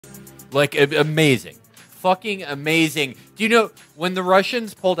Like, amazing. Fucking amazing. Do you know, when the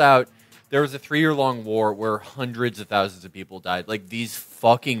Russians pulled out, there was a 3-year-long war where hundreds of thousands of people died. Like, these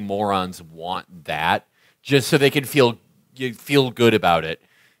fucking morons want that just so they can feel good about it.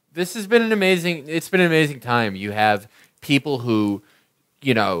 This has been an amazing time. You have people who,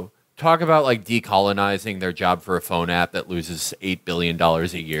 talk about like decolonizing their job for a phone app that loses $8 billion a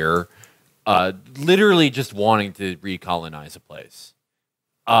year, literally just wanting to recolonize a place,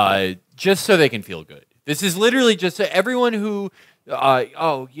 just so they can feel good. This is literally just everyone who, we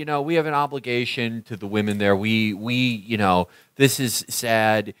have an obligation to the women there. This is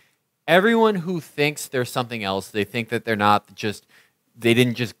sad. Everyone who thinks there's something else, they think that they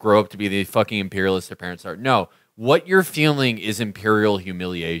didn't just grow up to be the fucking imperialists their parents are. No, what you're feeling is imperial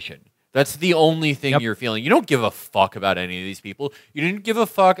humiliation. That's the only thing you're feeling. You don't give a fuck about any of these people. You didn't give a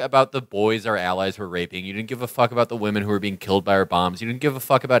fuck about the boys our allies were raping. You didn't give a fuck about the women who were being killed by our bombs. You didn't give a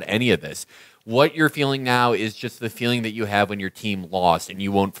fuck about any of this. What you're feeling now is just the feeling that you have when your team lost, and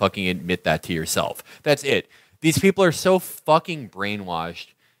you won't fucking admit that to yourself. That's it. These people are so fucking brainwashed.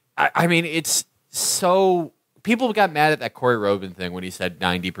 I mean, it's so... People got mad at that Corey Robin thing when he said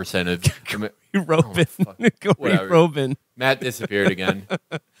 90% of... Corey Robin. Matt disappeared again.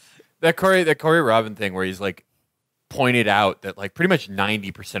 That Corey Robin thing where he's like pointed out that like pretty much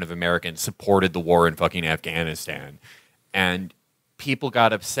 90% of Americans supported the war in fucking Afghanistan. And people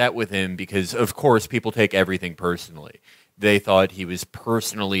got upset with him because, of course, people take everything personally. They thought he was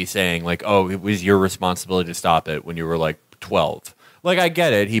personally saying like, oh, it was your responsibility to stop it when you were like 12. Like, I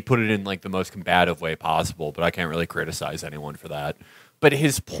get it. He put it in like the most combative way possible, but I can't really criticize anyone for that. But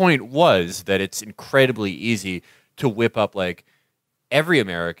his point was that it's incredibly easy to whip up like every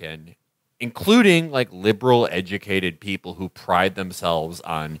American, including like liberal educated people who pride themselves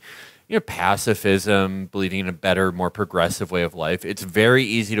on, pacifism, believing in a better, more progressive way of life. It's very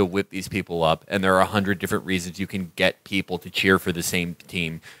easy to whip these people up, and there are 100 different reasons you can get people to cheer for the same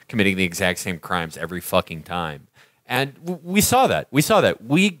team committing the exact same crimes every fucking time. And we saw that.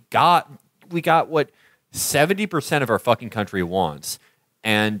 We got what 70% of our fucking country wants.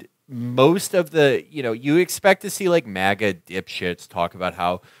 And most of the, you expect to see like MAGA dipshits talk about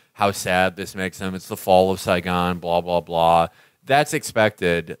how sad this makes them. It's the fall of Saigon, blah, blah, blah. That's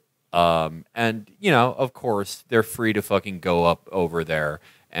expected. And, of course, they're free to fucking go up over there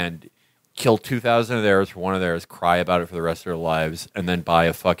and kill 2,000 of theirs for one of theirs, cry about it for the rest of their lives, and then buy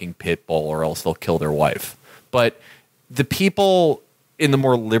a fucking pit bull or else they'll kill their wife. But the people in the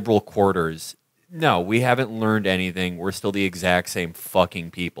more liberal quarters, no, we haven't learned anything. We're still the exact same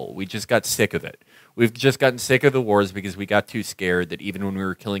fucking people. We just got sick of it. We've just gotten sick of the wars because we got too scared that even when we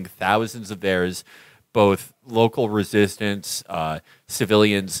were killing thousands of theirs, both local resistance,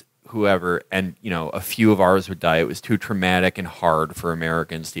 civilians, whoever, and a few of ours would die. It was too traumatic and hard for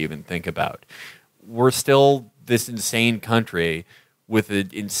Americans to even think about. We're still this insane country with an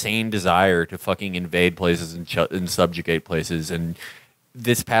insane desire to fucking invade places and subjugate places. And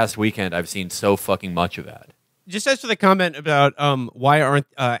this past weekend, I've seen so fucking much of that. Just as for the comment about why aren't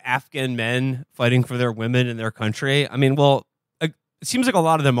Afghan men fighting for their women in their country? I mean, well, it seems like a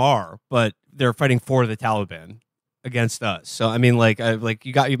lot of them are, but they're fighting for the Taliban against us. So I mean,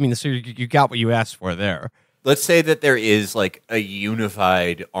 so you got what you asked for there. Let's say that there is like a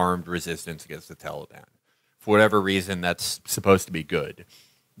unified armed resistance against the Taliban. For whatever reason, that's supposed to be good.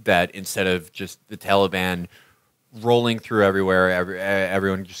 That instead of just the Taliban rolling through everywhere,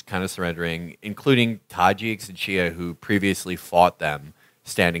 everyone just kind of surrendering, including Tajiks and Shia who previously fought them,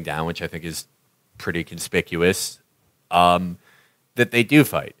 standing down, which I think is pretty conspicuous, that they do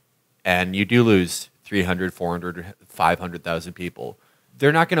fight. And you do lose 300, 400, 500,000 people.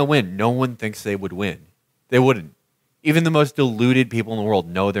 They're not going to win. No one thinks they would win. They wouldn't. Even the most deluded people in the world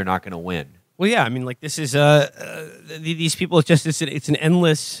know they're not going to win. Well, yeah, I mean, like this is these people. It's an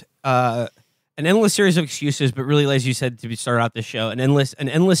endless series of excuses, but really, as you said to start out the show, an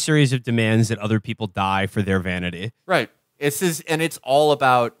endless series of demands that other people die for their vanity. Right. It's all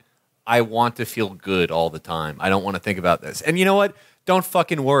about I want to feel good all the time. I don't want to think about this. And you know what? Don't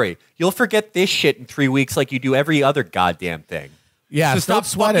fucking worry. You'll forget this shit in 3 weeks, like you do every other goddamn thing. Yeah. So stop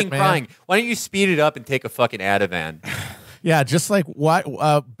sweat fucking it, man. crying. Why don't you speed it up and take a fucking Ativan? Yeah, just like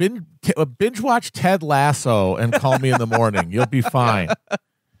binge watch Ted Lasso and call me in the morning. You'll be fine.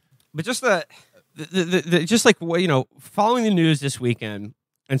 But just just like following the news this weekend,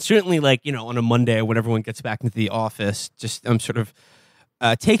 and certainly like on a Monday when everyone gets back into the office, just I'm sort of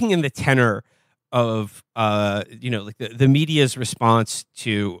taking in the tenor of like the media's response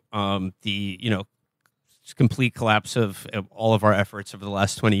to the complete collapse of all of our efforts over the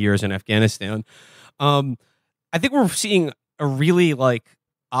last 20 years in Afghanistan. I think we're seeing a really like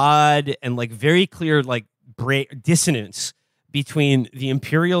odd and like very clear like dissonance between the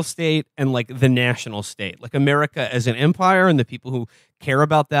imperial state and like the national state, like America as an empire and the people who care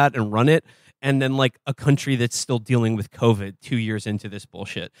about that and run it, and then like a country that's still dealing with COVID 2 years into this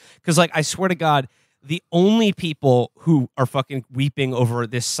bullshit. Because like I swear to God, the only people who are fucking weeping over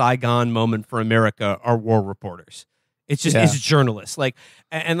this Saigon moment for America are war reporters. It's just it's journalists, like,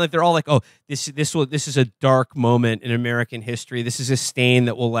 and like they're all like, oh, this is a dark moment in American history. This is a stain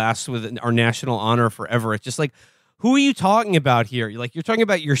that will last with our national honor forever. It's just like, who are you talking about here? You're talking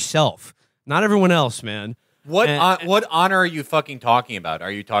about yourself, not everyone else, man. What honor are you fucking talking about?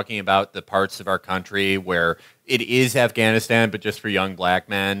 Are you talking about the parts of our country where it is Afghanistan, but just for young black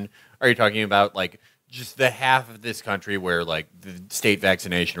men? Are you talking about like just the half of this country where like the state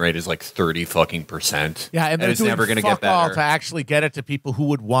vaccination rate is like 30% Yeah, and it's never going to get better to actually get it to people who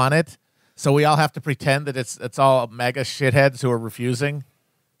would want it. So we all have to pretend that it's all mega shitheads who are refusing,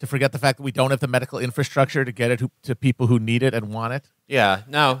 to forget the fact that we don't have the medical infrastructure to get it to people who need it and want it. Yeah,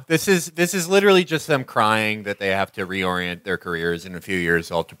 no, this is literally just them crying that they have to reorient their careers in a few years.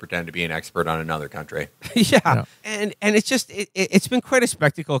 They'll have to pretend to be an expert on another country. Yeah. And it's just it's been quite a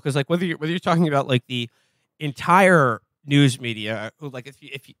spectacle, because like whether you're talking about like the entire news media, like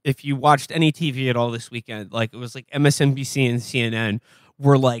if you watched any TV at all this weekend, like it was like MSNBC and CNN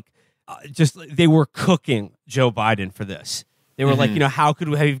were like they were cooking Joe Biden for this. They were like, how could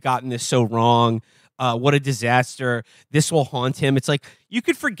we have gotten this so wrong? What a disaster. This will haunt him. It's like, you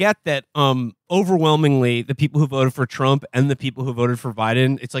could forget that overwhelmingly the people who voted for Trump and the people who voted for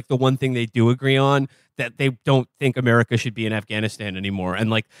Biden, it's like the one thing they do agree on, that they don't think America should be in Afghanistan anymore.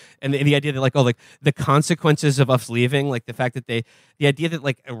 And like, and the idea that like, oh, like the consequences of us leaving, like the fact that the idea that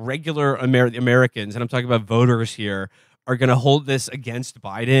like regular Americans, and I'm talking about voters here, are going to hold this against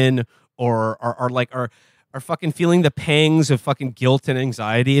Biden, or are fucking feeling the pangs of fucking guilt and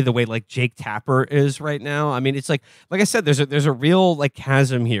anxiety the way like Jake Tapper is right now. I mean, it's like I said, there's a real like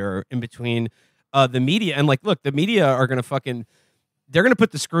chasm here in between the media and like, look, the media are going to they're going to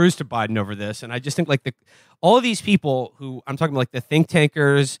put the screws to Biden over this. And I just think like all of these people who I'm talking about, like the think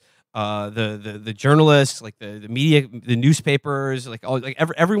tankers, the journalists, like the media, the newspapers, like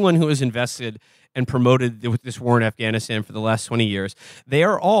everyone who has invested and promoted this war in Afghanistan for the last 20 years, they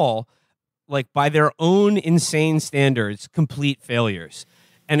are all, like by their own insane standards, complete failures.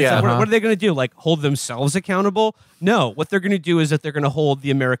 And it's like, what are they going to do? Like hold themselves accountable? No, what they're going to do is that they're going to hold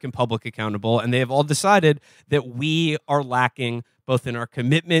the American public accountable. And they have all decided that we are lacking both in our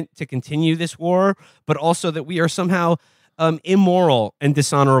commitment to continue this war, but also that we are somehow immoral and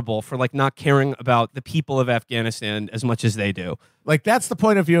dishonorable for like not caring about the people of Afghanistan as much as they do. Like that's the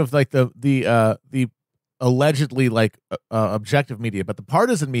point of view of like the allegedly like objective media, but the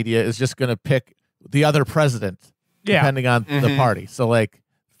partisan media is just going to pick the other president depending on the party. So like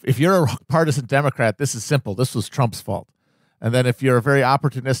if you're a partisan Democrat, this is simple. This was Trump's fault. And then if you're a very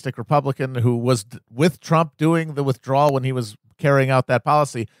opportunistic Republican who was with Trump doing the withdrawal when he was carrying out that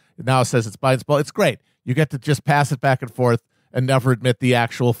policy, it now says it's Biden's fault. It's great. You get to just pass it back and forth and never admit the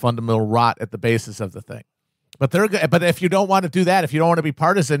actual fundamental rot at the basis of the thing. But if you don't want to do that, if you don't want to be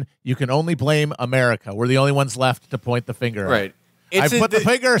partisan, you can only blame America. We're the only ones left to point the finger at. Right. I put the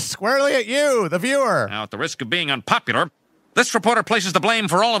finger squarely at you, the viewer. Now, at the risk of being unpopular, this reporter places the blame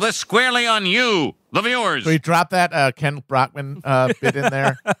for all of this squarely on you, the viewers. Can we drop that Ken Brockman bit in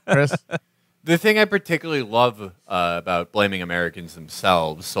there, Chris? The thing I particularly love about blaming Americans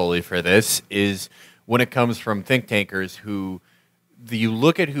themselves solely for this is when it comes from think tankers who... You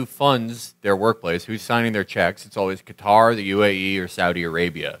look at who funds their workplace, who's signing their checks. It's always Qatar, the UAE, or Saudi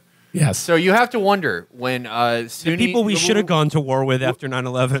Arabia. Yes. So you have to wonder when the people we should have gone to war with after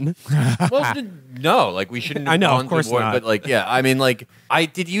 9/11. Well, no, like we shouldn't. I know, have of course to war, not. But like, yeah, I mean, like,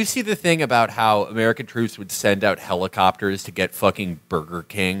 did you see the thing about how American troops would send out helicopters to get fucking Burger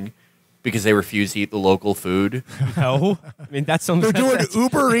King because they refused to eat the local food? No, I mean that's something they're doing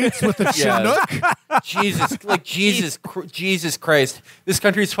Uber Eats with the Chinook. Jesus Christ! This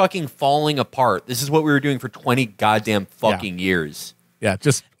country's fucking falling apart. This is what we were doing for 20 goddamn fucking years. Yeah,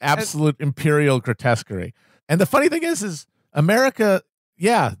 just absolute imperial grotesquerie. And the funny thing is America.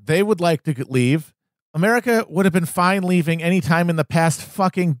 Yeah, they would like to leave. America would have been fine leaving any time in the past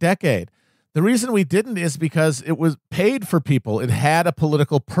fucking decade. The reason we didn't is because it was paid for people. It had a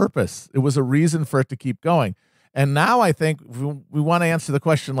political purpose. It was a reason for it to keep going. And now I think we want to answer the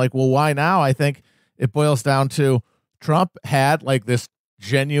question like, well, why now? I think it boils down to Trump had like this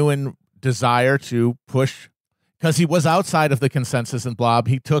genuine desire to push because he was outside of the consensus and blob,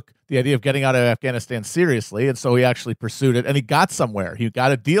 he took the idea of getting out of Afghanistan seriously, and so he actually pursued it, and he got somewhere. He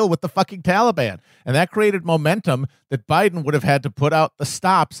got a deal with the fucking Taliban, and that created momentum that Biden would have had to put out the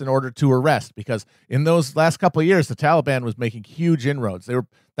stops in order to arrest, because in those last couple of years, the Taliban was making huge inroads.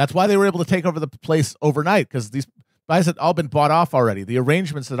 That's why they were able to take over the place overnight, because these guys had all been bought off already. The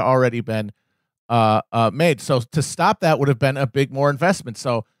arrangements had already been made. So to stop that would have been a big more investment.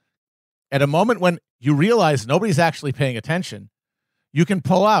 So at a moment when you realize nobody's actually paying attention, you can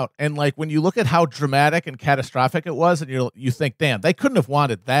pull out. And like when you look at how dramatic and catastrophic it was, and you think, damn, they couldn't have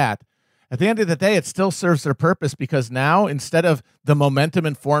wanted that. At the end of the day, it still serves their purpose, because now instead of the momentum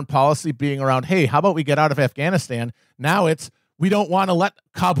in foreign policy being around, hey, how about we get out of Afghanistan? Now it's, we don't want to let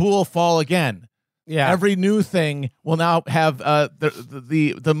Kabul fall again. Yeah. Every new thing will now have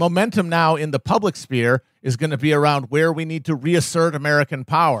the momentum now in the public sphere is going to be around where we need to reassert American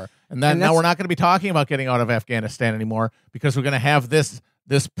power. And then now we're not going to be talking about getting out of Afghanistan anymore, because we're going to have this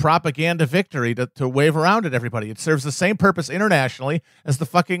propaganda victory to wave around at everybody. It serves the same purpose internationally as the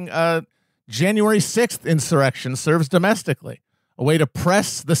fucking January 6th insurrection serves domestically. A way to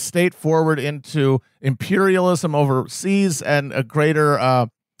press the state forward into imperialism overseas and a greater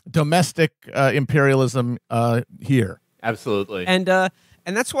domestic imperialism here. Absolutely. And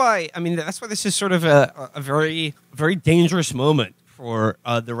that's why, I mean, that's why this is sort of a very, very dangerous moment for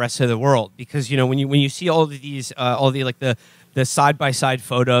the rest of the world, because, you know, when you see all of these all the like the side-by-side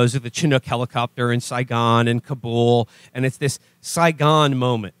photos of the Chinook helicopter in Saigon and Kabul, and it's this Saigon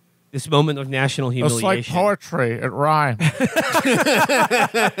moment, this moment of national humiliation. It's like poetry. It rhymes.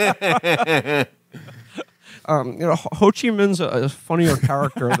 You know, Ho Chi Minh's a funnier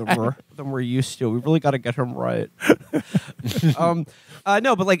character than we're used to. We really got to get him right.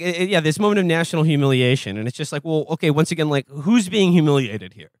 No, but like, this moment of national humiliation, and it's just like, well, okay, once again, like, who's being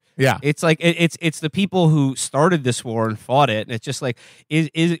humiliated here? Yeah, it's like it's the people who started this war and fought it, and it's just like,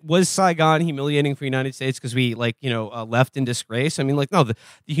 was Saigon humiliating for the United States because we left in disgrace? I mean, like, no, the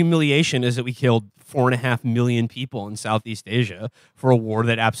humiliation is that we killed 4.5 million people in Southeast Asia for a war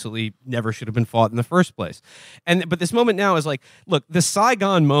that absolutely never should have been fought in the first place. But this moment now is like, look, the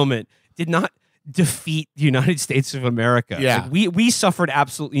Saigon moment did not defeat the United States of America. Yeah, like, we suffered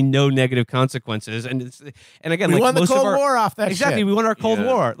absolutely no negative consequences, and again, we like, won the most Cold of our, War off that exactly. Shit. We won our Cold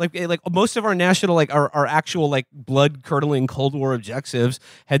War. Like most of our national, like our actual like blood curdling Cold War objectives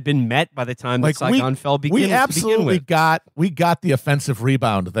had been met by the time that Saigon fell. We absolutely got the offensive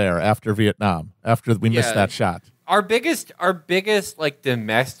rebound there after Vietnam, after we missed that shot. Our biggest like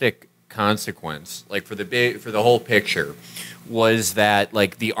domestic consequence, like for the whole picture, was that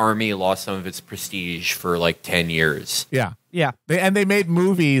like the army lost some of its prestige for like 10 years. Yeah. They made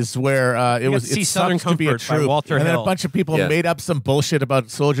movies where it Southern sucks to be a Comfort by troop, Walter and then Hill. a bunch of people made up some bullshit about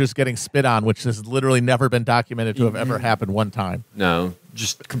soldiers getting spit on, which has literally never been documented to have ever happened one time. No,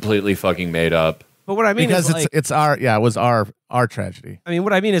 just completely fucking made up. But what I mean because is, it was our tragedy. I mean,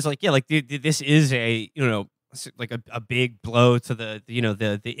 what I mean is, like, this is a, like a big blow to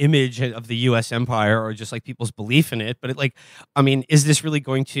the image of the U.S. empire, or just like people's belief in it. But is this really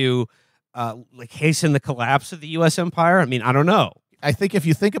going to hasten the collapse of the U.S. empire? I mean, I don't know. I think if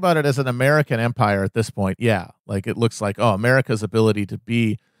you think about it as an American empire at this point, like it looks like, America's ability to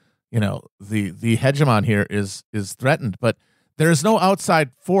be, the hegemon here is threatened, but there's no outside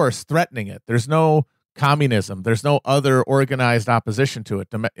force threatening it. There's no communism. There's no other organized opposition to it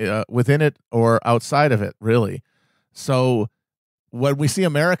within it or outside of it, really. So when we see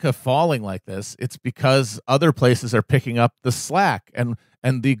America falling like this, it's because other places are picking up the slack, and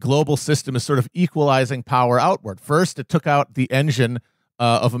the global system is sort of equalizing power outward. First, it took out the engine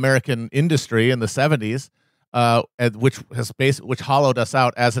of American industry in the 70s, which hollowed us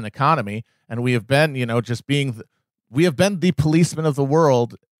out as an economy, and we have been, we have been the policemen of the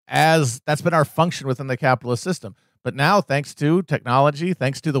world. As that's been our function within the capitalist system. But now, thanks to technology,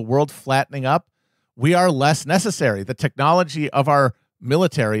 thanks to the world flattening up, we are less necessary. The technology of our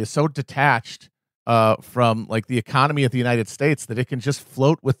military is so detached from like the economy of the United States that it can just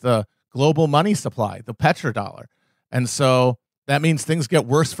float with the global money supply, the petrodollar. And so that means things get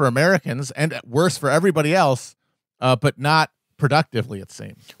worse for Americans and worse for everybody else, but not productively, it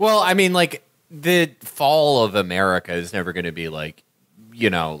seems. Well, I mean, like, the fall of America is never going to be like,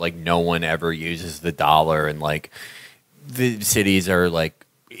 like no one ever uses the dollar, and like the cities are like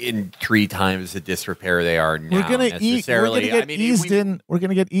in 3 times the disrepair they are now. We're gonna get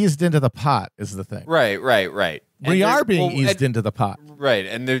eased into the pot is the thing. Right. We are being eased into the pot. Right,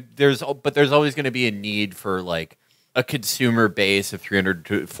 and there's always going to be a need for like a consumer base of 300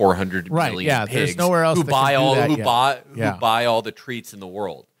 to 400 million pigs. There's nowhere else who buy all the treats in the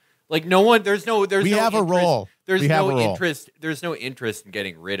world. Like no one, there's There's we have no a role. interest. There's no interest in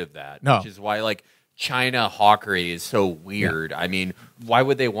getting rid of that. No. Which is why like China hawkery is so weird. I mean, why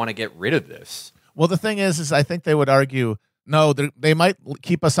would they want to get rid of this? Well, the thing is I think they would argue, no, they might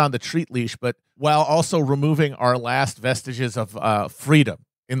keep us on the treat leash, but while also removing our last vestiges of freedom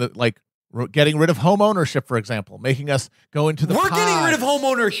in the getting rid of home ownership, for example, making us go into the We're pods. getting rid of home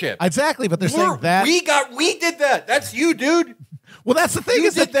ownership. Exactly, but they're saying that we did that. That's you, dude. Well, that's the thing You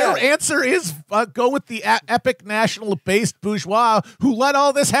is that did their that. answer is go with the epic national-based bourgeois who let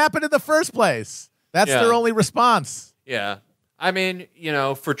all this happen in the first place. That's Yeah. their only response. Yeah. I mean,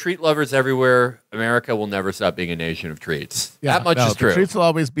 for treat lovers everywhere, America will never stop being a nation of treats. That much is the true. treats will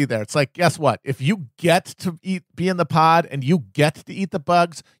always be there. It's like, guess what? If you get to be in the pod and you get to eat the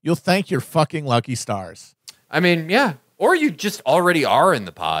bugs, you'll thank your fucking lucky stars. I mean, yeah. Or you just already are in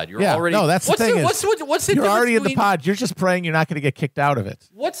the pod. You're already. No, that's the thing. What's the You're difference already in the between- pod. You're just praying you're not going to get kicked out of it.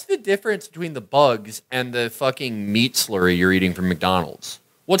 What's the difference between the bugs and the fucking meat slurry you're eating from McDonald's?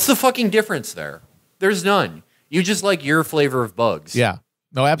 What's the fucking difference there? There's none. You just like your flavor of bugs. Yeah.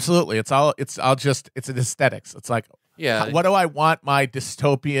 No, absolutely. It's an aesthetics. It's like, Yeah. what do I want my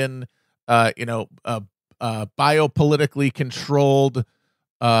dystopian, biopolitically controlled,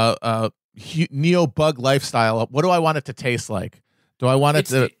 neo-bug lifestyle? What do I want it to taste like? Do I want it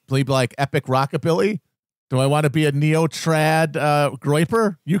to be like epic rockabilly? Do I want to be a neo-trad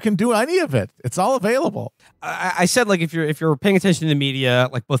groiper? You can do any of it. It's all available. I said, like, if you're paying attention to the media,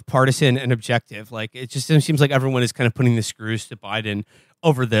 like both partisan and objective, like it just seems like everyone is kind of putting the screws to Biden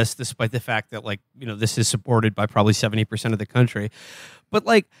over this, despite the fact that, like, this is supported by probably 70% of the country. But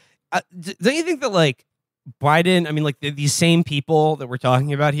like, don't you think that like Biden, I mean, like these same people that we're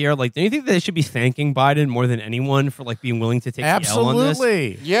talking about here, like, don't you think they should be thanking Biden more than anyone for like being willing to take the L on this?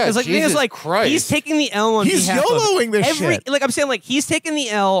 Absolutely. Yeah. It's like, the thing is, Jesus like, Christ. he's taking the L on He's behalf YOLOing of this every, shit. like I'm saying, like he's taking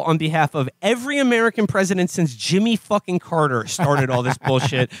the L on behalf of every American president since Jimmy fucking Carter started all this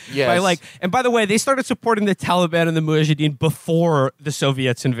bullshit. Yes. By like, and by the way, they started supporting the Taliban and the Mujahideen before the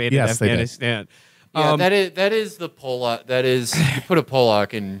Soviets invaded Yes, they did. Afghanistan. Yeah, that is the Pollock. That is you put a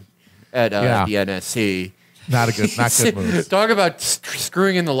Pollock in at Yeah. the NSC. Not good move. Talk about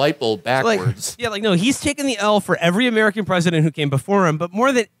screwing in the light bulb backwards. No, he's taking the L for every American president who came before him, but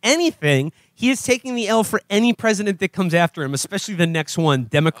more than anything, he is taking the L for any president that comes after him, especially the next one,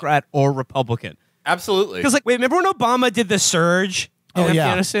 Democrat or Republican. Absolutely. Because, like, wait, remember when Obama did the surge in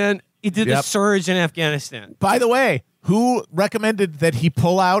Afghanistan? He did the surge in Afghanistan. By the way, who recommended that he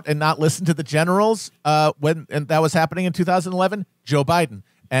pull out and not listen to the generals when that was happening in 2011? Joe Biden.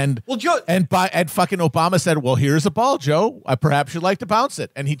 And and fucking Obama said, "Well, here's a ball, Joe. I perhaps you'd like to bounce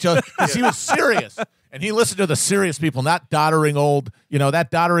it." And he just because he was serious, and he listened to the serious people, not doddering old, that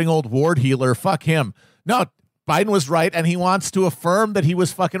doddering old ward healer. Fuck him. No, Biden was right, and he wants to affirm that he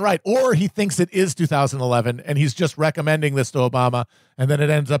was fucking right, or he thinks it is 2011, and he's just recommending this to Obama, and then it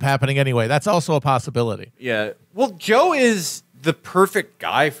ends up happening anyway. That's also a possibility. Yeah. Well, Joe is the perfect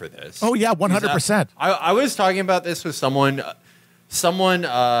guy for this. Oh yeah, 100%. I was talking about this with someone. Someone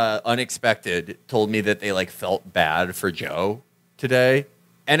unexpected told me that they like felt bad for Joe today,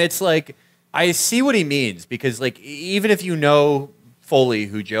 and it's like I see what he means because like even if you know fully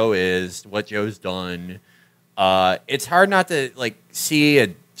who Joe is, what Joe's done, it's hard not to like see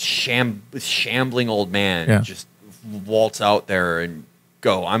a shambling old man just waltz out there and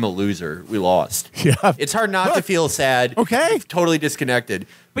go, "I'm a loser. We lost." Yeah, it's hard not to feel sad. Okay, totally disconnected.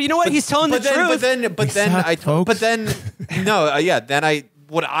 But you know what? He's telling the truth.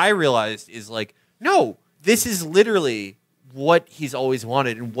 What I realized is like, no, this is literally what he's always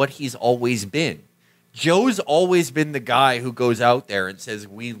wanted and what he's always been. Joe's always been the guy who goes out there and says,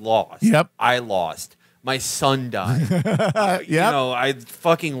 "We lost. Yep. I lost. My son died. I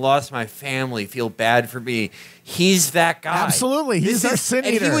fucking lost my family. Feel bad for me." He's that guy. Absolutely. He's our sin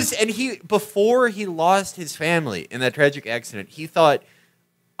eater. Before he lost his family in that tragic accident, he thought,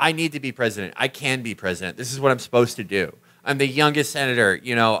 "I need to be president. I can be president. This is what I'm supposed to do. I'm the youngest senator.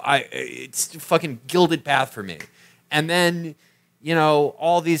 It's a fucking gilded path for me." And then,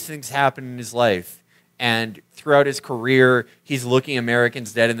 all these things happen in his life. And throughout his career, he's looking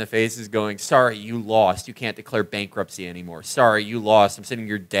Americans dead in the faces going, "Sorry, you lost. You can't declare bankruptcy anymore. Sorry, you lost. I'm sending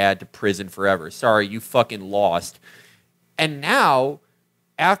your dad to prison forever. Sorry, you fucking lost." And now,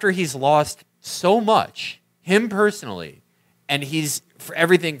 after he's lost so much, him personally, and he's for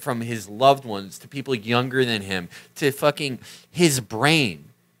everything from his loved ones to people younger than him to fucking his brain,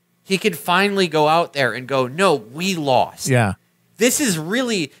 he could finally go out there and go, "No, we lost." Yeah. This is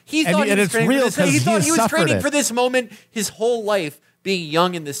really, he thought he was training for this moment his whole life, being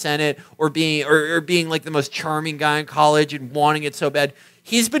young in the Senate or being like the most charming guy in college and wanting it so bad.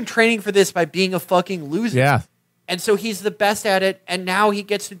 He's been training for this by being a fucking loser. Yeah. And so he's the best at it, and now he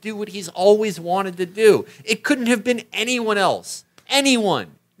gets to do what he's always wanted to do. It couldn't have been anyone else.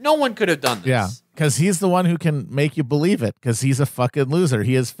 Anyone. No one could have done this. Yeah, because he's the one who can make you believe it, because he's a fucking loser.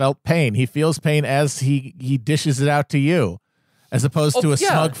 He has felt pain. He feels pain as he dishes it out to you, as opposed to a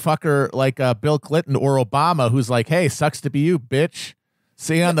smug fucker like Bill Clinton or Obama, who's like, hey, sucks to be you, bitch.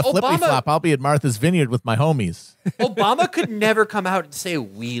 See you on the flippy flop. I'll be at Martha's Vineyard with my homies. Obama could never come out and say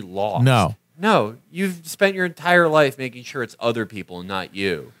we lost. No, you've spent your entire life making sure it's other people, not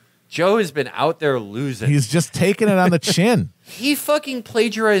you. Joe has been out there losing. He's just taking it on the chin. He fucking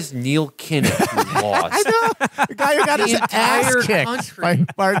plagiarized Neil Kinnock, who lost. I know. The guy who got his ass kicked by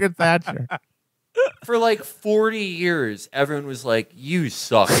Margaret Thatcher. For like 40 years, everyone was like, you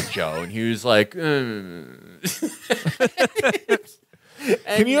suck, Joe. And he was like, Can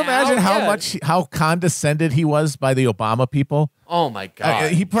you imagine how condescended he was by the Obama people? Oh my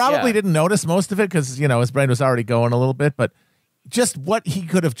God. He probably didn't notice most of it because, his brain was already going a little bit, but just what he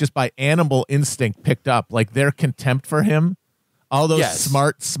could have just by animal instinct picked up, like their contempt for him. All those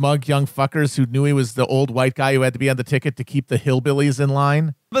smart, smug young fuckers who knew he was the old white guy who had to be on the ticket to keep the hillbillies in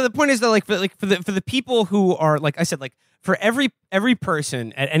line. But the point is that, for the people who are, like I said, like for every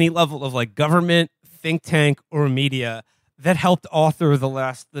person at any level of like government, think tank, or media that helped author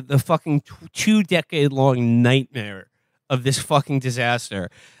the fucking 2-decade-long nightmare of this fucking disaster,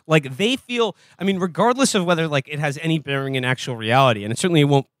 like they feel, I mean, regardless of whether like it has any bearing in actual reality, and it certainly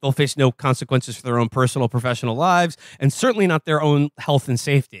won't, they'll face no consequences for their own personal, professional lives, and certainly not their own health and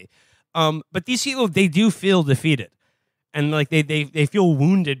safety. But these people, they do feel defeated. And like they feel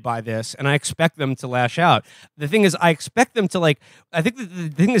wounded by this, and I expect them to lash out. The thing is, I expect them to I think the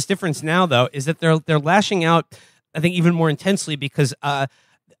thing that's different now, though, is that they're lashing out, I think, even more intensely because I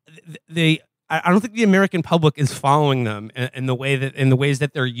don't think the American public is following them in the ways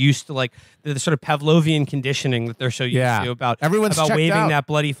that they're used to, like the sort of Pavlovian conditioning that they're so used to about waving that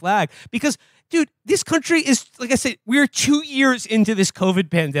bloody flag. Because, dude, this country is, like I said, we're 2 years into this COVID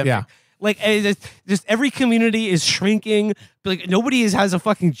pandemic. Yeah. Like, just every community is shrinking. Like, nobody has a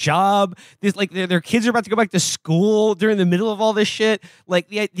fucking job. There's like their kids are about to go back to school during the middle of all this shit. Like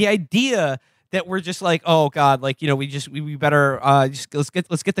the idea that we're just like, oh God, like, we better let's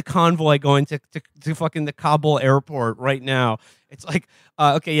get the convoy going to fucking the Kabul airport right now. It's like,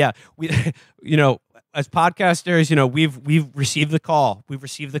 okay, yeah, we, as podcasters, we've received the call. We've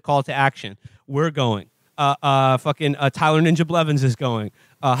received the call to action. We're going. Fucking Tyler Ninja Blevins is going.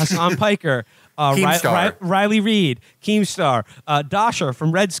 Hassan Piker, Riley Reid, Keemstar, Dasher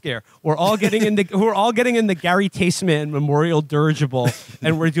from Red Scare. We're all getting in the Gary Tasteman Memorial Dirigible,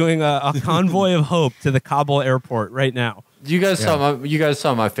 and we're doing a convoy of hope to the Kabul airport right now. You guys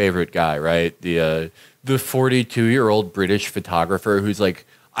saw my favorite guy, right? The 42-year-old British photographer who's like,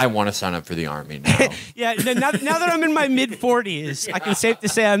 I want to sign up for the army now. Yeah, now that I'm in my mid-40s, I can safe to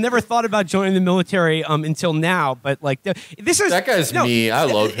say I've never thought about joining the military until now. But like, this is that guy's me. I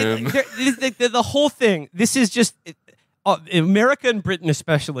love him. The whole thing. This is just America and Britain,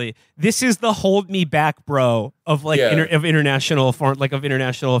 especially. This is the hold me back, bro, of like of international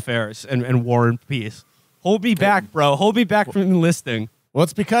affairs and war and peace. Hold me back, bro. Hold me back from enlisting. Well,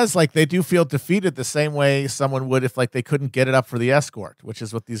 it's because like they do feel defeated the same way someone would if like they couldn't get it up for the escort, which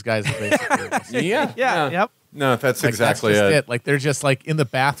is what these guys are basically. Yep. No, that's like, exactly that's it. Like they're just like in the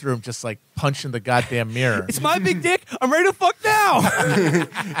bathroom, just like punching the goddamn mirror. It's my big dick. I'm ready to fuck now.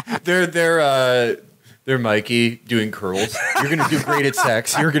 They're Mikey doing curls. You're gonna do great at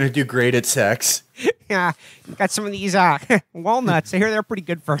sex. You're gonna do great at sex. Yeah, got some of these walnuts. I hear they're pretty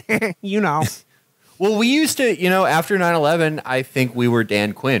good for Well, we used to, after 9/11, I think we were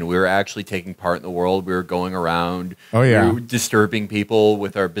Dan Quinn. We were actually taking part in the world. We were going around. Oh, yeah. We were disturbing people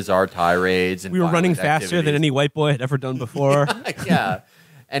with our bizarre tirades. And we were running faster than any white boy had ever done before. Yeah.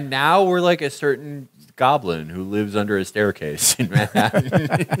 And now we're like a certain goblin who lives under a staircase in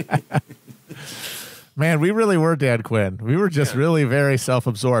Manhattan. Man, we really were Dan Quinn. We were just really very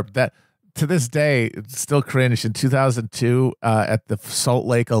self-absorbed. That to this day, it's still cringe. In 2002, at the Salt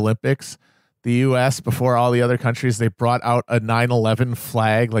Lake Olympics, the U.S., before all the other countries, they brought out a 9/11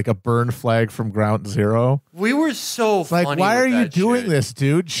 flag, like a burned flag from Ground Zero. We were so funny. Like, why are you doing shit. this,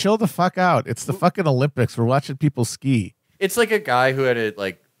 dude? Chill the fuck out. It's the fucking Olympics. We're watching people ski. It's like a guy who had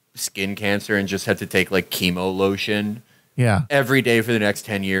skin cancer and just had to take chemo lotion. Yeah. Every day for the next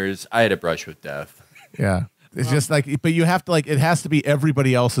 10 years. I had to brush with death. Yeah. It's just but you have to it has to be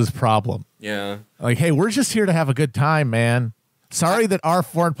everybody else's problem. Yeah. Like, hey, we're just here to have a good time, man. Sorry that our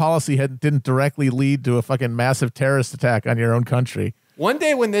foreign policy didn't directly lead to a fucking massive terrorist attack on your own country. One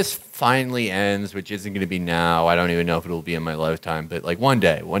day when this finally ends, which isn't going to be now, I don't even know if it'll be in my lifetime, but one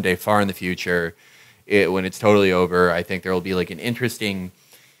day far in the future, when it's totally over, I think there will be like an interesting,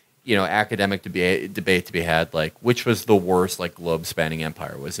 academic debate to be had. Like, which was the worst, like, globe-spanning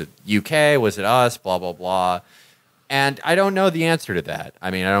empire? Was it UK? Was it us? Blah blah blah. And I don't know the answer to that. I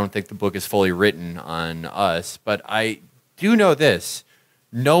mean, I don't think the book is fully written on us, but I do know this: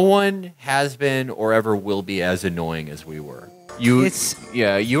 no one has been or ever will be as annoying as we were.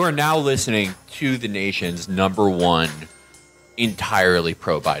 You are now listening to the nation's #1 entirely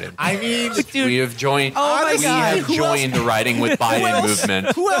pro-Biden. I mean, dude, we have joined. Oh my we God. have joined the Riding with Biden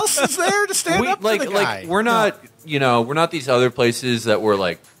movement. Who else is there to stand up for the guy? Like we're not, we're not these other places that were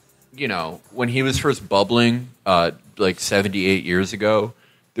like, when he was first bubbling, like 78 years ago.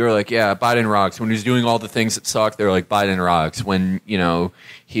 They were like, yeah, Biden rocks. When he was doing all the things that suck, they were like, Biden rocks. When,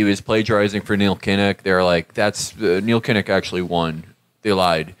 he was plagiarizing for Neil Kinnock, they were like, that's Neil Kinnock actually won. They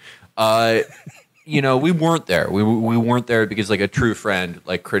lied. We weren't there. We weren't there because, like, a true friend,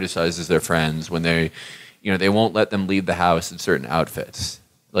 like, criticizes their friends when they, they won't let them leave the house in certain outfits.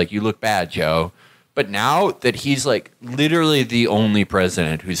 Like, you look bad, Joe. But now that he's, like, literally the only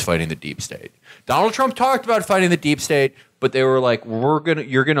president who's fighting the deep state. Donald Trump talked about fighting the deep state, but they were like,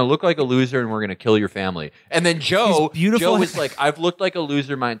 you're gonna look like a loser, and we're gonna kill your family. And then Joe was like, I've looked like a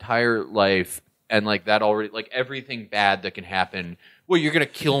loser my entire life, and like that already, like everything bad that can happen. Well, you're gonna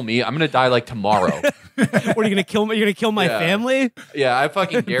kill me. I'm gonna die like tomorrow. What are you gonna kill me? You're gonna kill my family? Yeah, I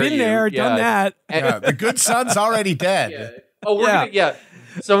fucking dare you. Been there, done that. And, the good son's already dead. Yeah. Oh, we're gonna.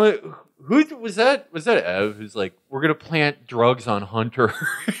 So who was that? Was that Ev? Who's like, we're gonna plant drugs on Hunter.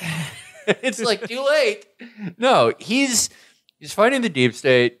 It's like too late. No, he's fighting the deep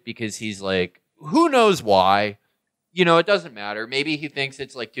state because he's like, who knows why? It doesn't matter. Maybe he thinks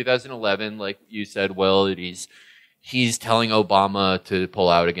it's like 2011, like you said, Will, that he's telling Obama to pull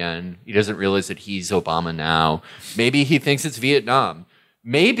out again. He doesn't realize that he's Obama now. Maybe he thinks it's Vietnam.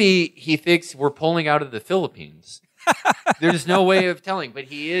 Maybe he thinks we're pulling out of the Philippines. There's no way of telling, but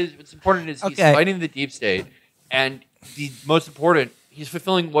he is. What's important is he's fighting the deep state, and the most important, he's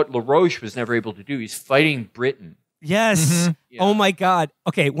fulfilling what LaRoche was never able to do. He's fighting Britain. Yes. Mm-hmm. Yeah. Oh my God.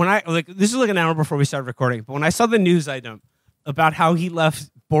 Okay. When this is like an hour before we started recording, but when I saw the news item about how he left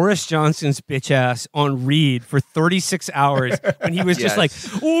Boris Johnson's bitch ass on read for 36 hours when he was just like,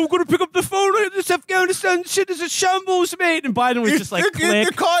 oh, I'm going to pick up the phone. This Afghanistan shit is a shambles, mate. And Biden was just like, click.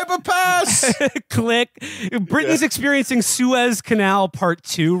 The Khyber Pass. Click. Britain's experiencing Suez Canal Part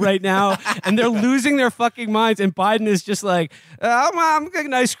 2 right now, and they're losing their fucking minds. And Biden is just like, I'm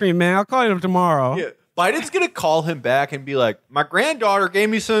getting ice cream, man. I'll call you up tomorrow. Yeah. Biden's going to call him back and be like, my granddaughter gave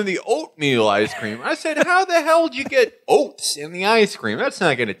me some of the oatmeal ice cream. I said, how the hell did you get oats in the ice cream? That's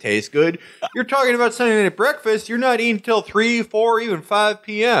not going to taste good. You're talking about something at breakfast. You're not eating till 3, 4, even 5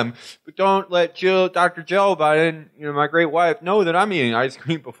 p.m. But don't let Dr. Jill Biden, my great wife, know that I'm eating ice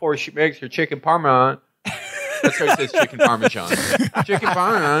cream before she makes her chicken parmesan. That's how he says chicken parmesan. Chicken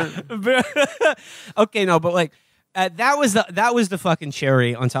parmesan. Okay, no, but like, that was the fucking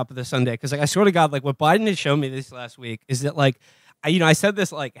cherry on top of the sundae, because like I swear to God, like what Biden has shown me this last week is that like I said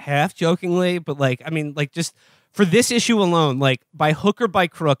this like half jokingly, but like I mean like just for this issue alone, like by hook or by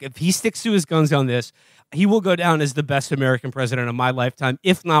crook, if he sticks to his guns on this, he will go down as the best American president of my lifetime,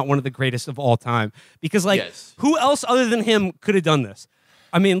 if not one of the greatest of all time. Because like who else other than him could have done this?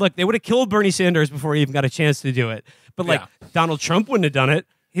 I mean, look, they would have killed Bernie Sanders before he even got a chance to do it, but like Donald Trump wouldn't have done it.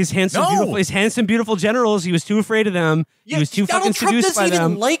 His handsome, beautiful generals. He was too afraid of them. Yeah, he was too fucking seduced by them. Donald Trump doesn't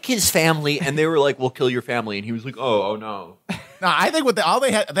even like his family, and they were like, "We'll kill your family," and he was like, "Oh no." No, I think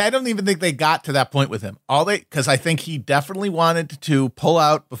I don't even think they got to that point with him. Because I think he definitely wanted to pull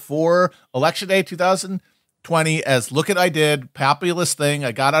out before Election Day 2020 as look at I did, populist thing.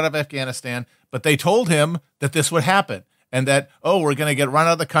 I got out of Afghanistan, but they told him that this would happen. And that, we're going to get run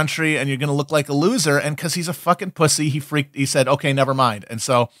out of the country and you're going to look like a loser. And because he's a fucking pussy, he said, okay, never mind. And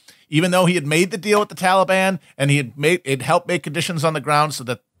so even though he had made the deal with the Taliban and it helped make conditions on the ground so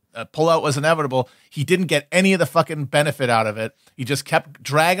that pullout was inevitable, he didn't get any of the fucking benefit out of it. He just kept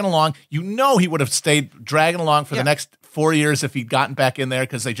dragging along. He would have stayed dragging along for the next 4 years if he'd gotten back in there,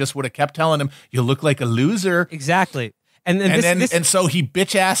 because they just would have kept telling him, you look like a loser. Exactly. And so he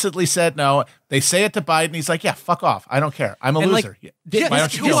bitch-assedly said no. They say it to Biden. He's like, yeah, fuck off. I don't care. I'm a loser. Why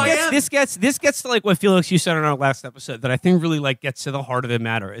don't you kill me? This gets to like what Felix, you said on our last episode that I think really like gets to the heart of the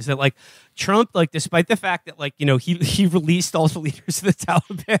matter, is that like Trump, like despite the fact that like, he released all the leaders of the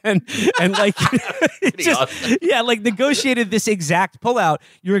Taliban and like like negotiated this exact pullout.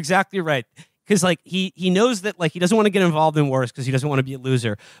 You're exactly right. Because like he knows that like he doesn't want to get involved in wars because he doesn't want to be a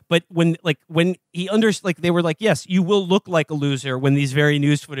loser. But when he they were like, yes, you will look like a loser when these very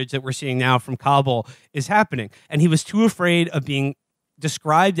news footage that we're seeing now from Kabul is happening. And he was too afraid of being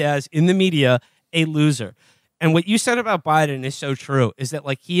described as in the media a loser. And what you said about Biden is so true, is that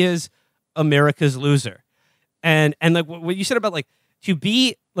like he is America's loser. And like what you said about like to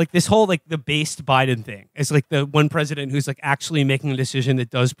be like this whole like the based Biden thing is like the one president who's like actually making a decision that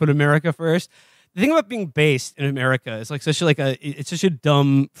does put America first. The thing about being based in America is like it's such a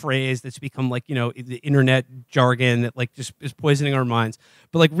dumb phrase that's become like, you know, the internet jargon that like just is poisoning our minds.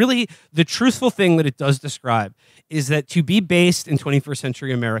 But like really the truthful thing that it does describe is that to be based in 21st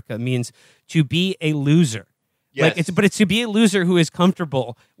century America means to be a loser. Yes. Like it's to be a loser who is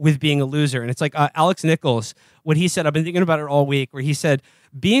comfortable with being a loser. And it's like Alex Nichols, what he said, I've been thinking about it all week, where he said,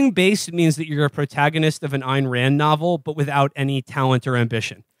 being based means that you're a protagonist of an Ayn Rand novel, but without any talent or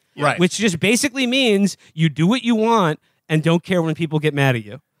ambition. Right. Which just basically means you do what you want and don't care when people get mad at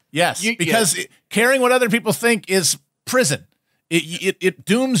you. Yes, because caring what other people think is prison. It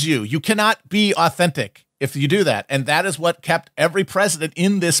dooms you. You cannot be authentic if you do that. And that is what kept every president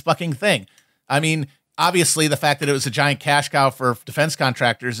in this fucking thing. I mean, obviously, the fact that it was a giant cash cow for defense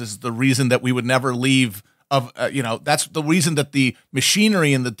contractors is the reason that we would never leave. That's the reason that the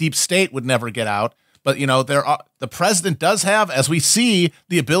machinery in the deep state would never get out. But, you know, the president does have, as we see,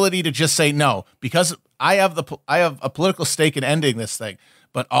 the ability to just say no, because I have a political stake in ending this thing.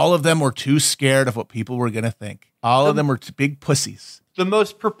 But all of them were too scared of what people were going to think. All of them were big pussies. The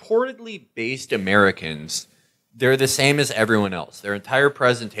most purportedly based Americans, they're the same as everyone else. Their entire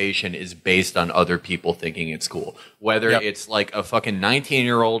presentation is based on other people thinking it's cool. Whether it's like a fucking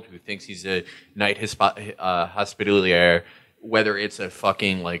 19-year-old who thinks he's a knight hospitalier, whether it's a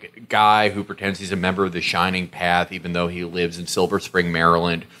fucking like guy who pretends he's a member of the Shining Path even though he lives in Silver Spring,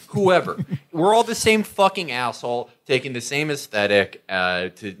 Maryland, whoever. We're all the same fucking asshole taking the same aesthetic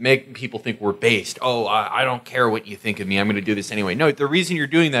to make people think we're based. Oh, I don't care what you think of me. I'm going to do this anyway. No, the reason you're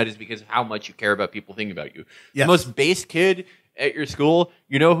doing that is because of how much you care about people thinking about you. Yes. The most based kid at your school,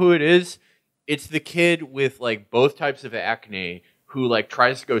 you know who it is? It's the kid with like both types of acne who like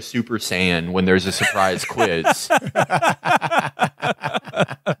tries to go Super Saiyan when there's a surprise quiz.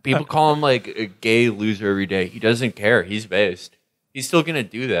 People call him like a gay loser every day. He doesn't care. He's based. He's still gonna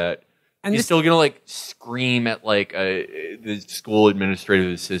do that. And he's still gonna like scream at like the school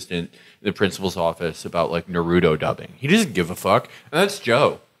administrative assistant in the principal's office about like Naruto dubbing. He doesn't give a fuck. And that's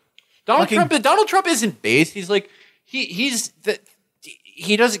Joe. Donald Trump isn't based. He's like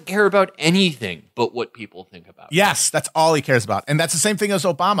he doesn't care about anything but what people think about. Yes, that's all he cares about. And that's the same thing as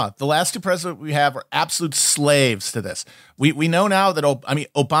Obama. The last two presidents we have are absolute slaves to this. We know now that,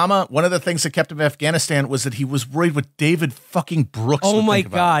 Obama, one of the things that kept him in Afghanistan was that he was worried what David fucking Brooks would think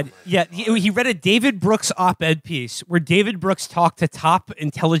about him. Yeah, he read a David Brooks op-ed piece where David Brooks talked to top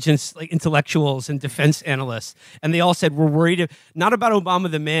intelligence like intellectuals and defense analysts, and they all said, we're worried not about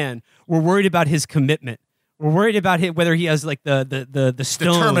Obama the man, we're worried about his commitment. We're worried about whether he has like the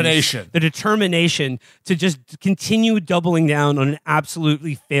stones, the determination to just continue doubling down on an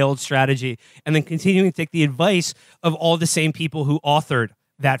absolutely failed strategy, and then continuing to take the advice of all the same people who authored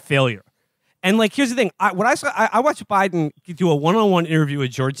that failure. And like, here's the thing: I watched Biden do a one-on-one interview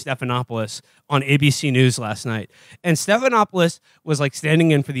with George Stephanopoulos on ABC News last night, and Stephanopoulos was like standing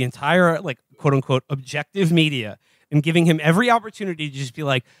in for the entire like quote unquote objective media and giving him every opportunity to just be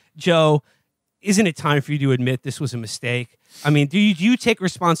like, Joe, isn't it time for you to admit this was a mistake? I mean, do you take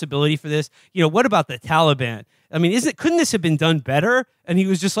responsibility for this? You know, what about the Taliban? I mean, couldn't this have been done better? And he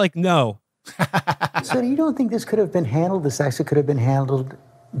was just like, no. So you don't think this could have been handled? This actually could have been handled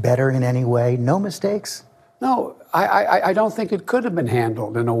better in any way? No mistakes? No, I don't think it could have been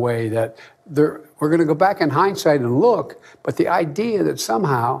handled in a way that we're going to go back in hindsight and look, but the idea that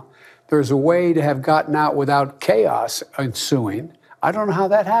somehow there's a way to have gotten out without chaos ensuing, I don't know how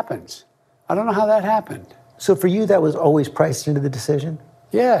that happens. I don't know how that happened. So for you, that was always priced into the decision?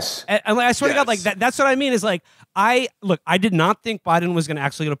 Yes. And I swear to God, like that's what I mean is like, I did not think Biden was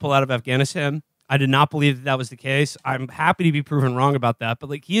actually going to pull out of Afghanistan. I did not believe that was the case. I'm happy to be proven wrong about that. But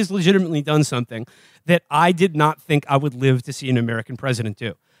like, he has legitimately done something that I did not think I would live to see an American president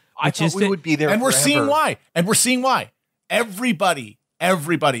do. I thought we would be there and forever. We're seeing why. Everybody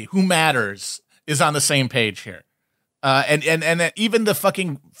who matters is on the same page here. And even the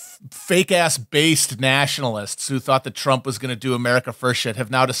fucking fake ass based nationalists who thought that Trump was going to do America first shit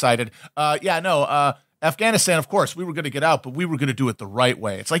have now decided, Afghanistan, of course, we were going to get out, but we were going to do it the right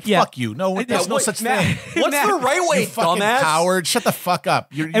way. It's like, fuck you. No, there's no such thing. What's the right way, you fucking dumbass? Coward. Shut the fuck up.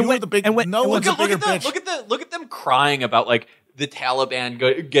 You're the big, no one's a bigger bitch. Look at them crying about like the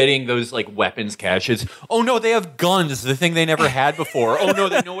Taliban getting those like weapons caches. Oh no, they have guns, the thing they never had before. Oh no,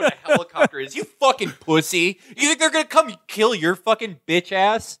 they know what a helicopter is. You fucking pussy. You think they're going to come kill your fucking bitch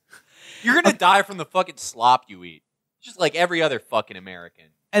ass? You're going to die from the fucking slop you eat. Just like every other fucking American.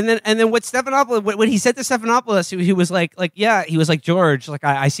 And then what Stephanopoulos, what he said to Stephanopoulos, he was like, George, like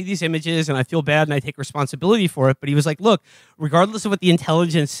I see these images and I feel bad and I take responsibility for it. But he was like, look, regardless of what the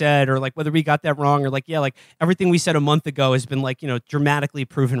intelligence said or like whether we got that wrong or like, yeah, like everything we said a month ago has been like, dramatically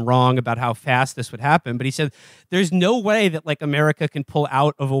proven wrong about how fast this would happen. But he said, there's no way that like America can pull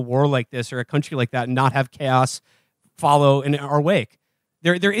out of a war like this or a country like that and not have chaos follow in our wake.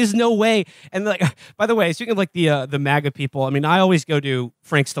 There is no way. And like, by the way, speaking of like the MAGA people, I mean, I always go to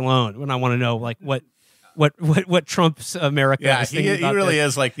Frank Stallone when I want to know like what Trump's America is thinking about he really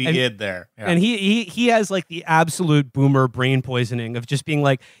this. is like the id there. Yeah. And he has like the absolute boomer brain poisoning of just being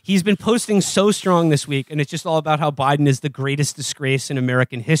like, he's been posting so strong this week, and it's just all about how Biden is the greatest disgrace in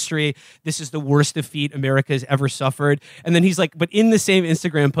American history. This is the worst defeat America has ever suffered. And then he's like, but in the same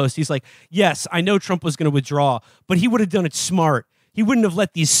Instagram post, he's like, yes, I know Trump was going to withdraw, but he would have done it smart. He wouldn't have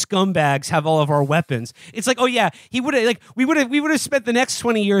let these scumbags have all of our weapons. It's like, oh yeah, he would have we would have spent the next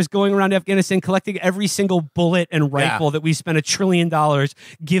 20 years going around Afghanistan collecting every single bullet and rifle that we spent $1 trillion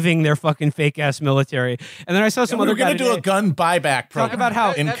giving their fucking fake ass military. And then I saw some other guy going to do a gun buyback program.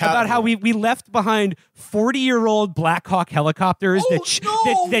 Talk about how we left behind 40-year-old Black Hawk helicopters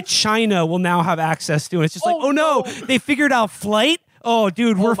that China will now have access to. And it's just they figured out flight. Oh,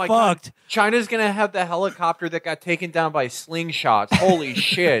 dude, we're fucked. God. China's going to have the helicopter that got taken down by slingshots. Holy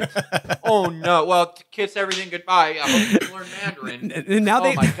shit. Oh, no. Well, kiss everything goodbye. I hope you learn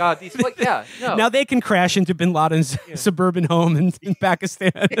Mandarin. My God. Now they can crash into bin Laden's suburban home in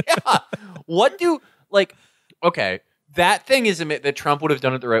Pakistan. Yeah. Okay, that thing is that Trump would have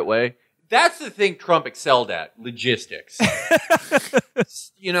done it the right way. That's the thing Trump excelled at, logistics.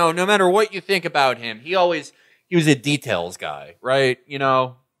 No matter what you think about him, he was a details guy, right?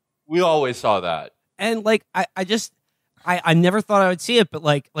 We always saw that. And like, I never thought I would see it, but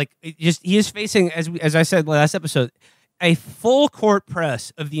he is facing, as I said last episode, a full court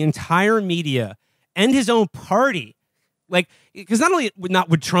press of the entire media and his own party. Like, because not only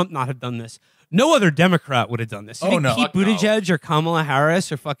would Trump not have done this, no other Democrat would have done this. Pete Buttigieg or Kamala Harris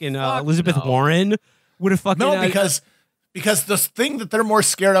or fucking Elizabeth Warren would have fucking... Because the thing that they're more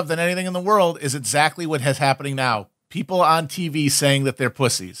scared of than anything in the world is exactly what is happening now. People on TV saying that they're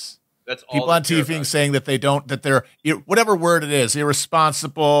pussies. That's all. People on TV saying that they're whatever word it is,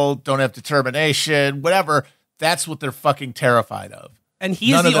 irresponsible, don't have determination, whatever. That's what they're fucking terrified of. And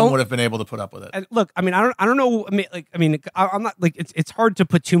none of them would have been able to put up with it. And look, I mean, I don't know. I'm not like it's hard to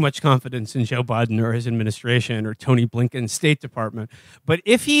put too much confidence in Joe Biden or his administration or Tony Blinken's State Department. But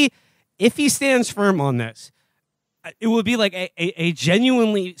if he stands firm on this, it would be like a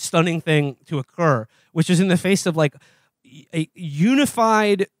genuinely stunning thing to occur, which is in the face of like a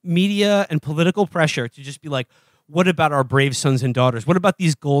unified media and political pressure to just be like, what about our brave sons and daughters? What about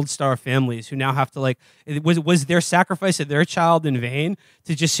these Gold Star families who now have to was their sacrifice of their child in vain?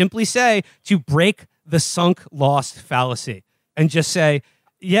 To just simply say, to break the sunk lost fallacy and just say,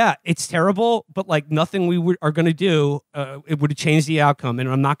 yeah, it's terrible, but like nothing we are going to do, it would change the outcome. And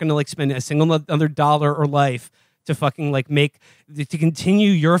I'm not going to spend a single other dollar or life to fucking to continue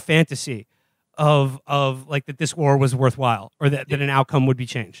your fantasy of like that this war was worthwhile or that an outcome would be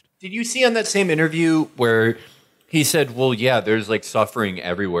changed. Did you see on that same interview where he said, well, yeah, there's suffering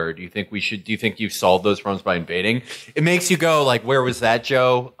everywhere. Do you think you've solved those problems by invading? It makes you go where was that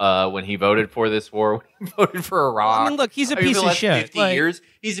Joe when he voted for this war? When he voted for Iraq? I mean, look, he's a piece of shit. 50 years,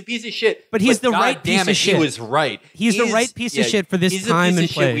 he's a piece of shit. But he's the right piece of shit. He was right. He's the right piece of shit for this time and place.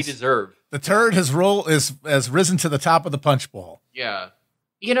 He's the piece of shit we deserve. The turd has risen to the top of the punch bowl. Yeah.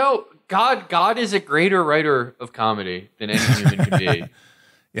 God is a greater writer of comedy than any human can be.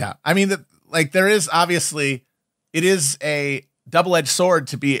 Yeah. I mean, there is obviously, it is a double-edged sword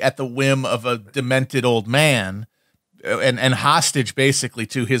to be at the whim of a demented old man and hostage basically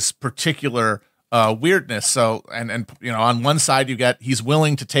to his particular weirdness. So, and on one side you got, he's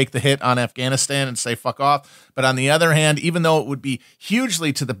willing to take the hit on Afghanistan and say, fuck off. But on the other hand, even though it would be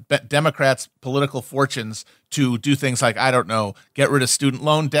hugely to the Democrats' political fortunes to do things like, I don't know, get rid of student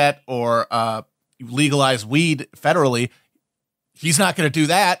loan debt or legalize weed federally, he's not going to do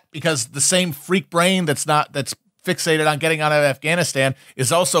that because the same freak brain that's fixated on getting out of Afghanistan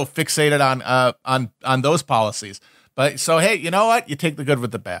is also fixated on those policies. But so, hey, you know what? You take the good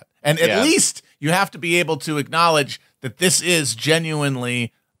with the bad. And at least you have to be able to acknowledge that this is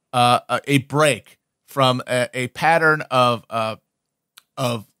genuinely a break from a pattern of a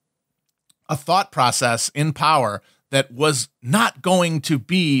thought process in power that was not going to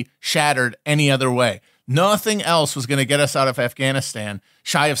be shattered any other way. Nothing else was going to get us out of Afghanistan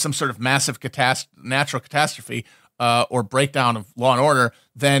shy of some sort of massive natural catastrophe or breakdown of law and order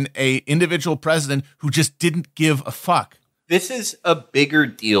than a individual president who just didn't give a fuck. this is a bigger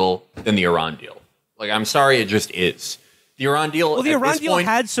deal than the Iran deal. Like, I'm sorry, it just is. The Iran deal. Well, the Iran deal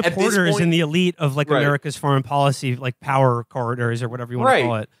had supporters in the elite of like America's foreign policy, like power corridors or whatever you want to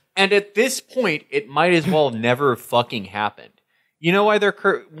call it. And at this point, it might as well never fucking happened. You know why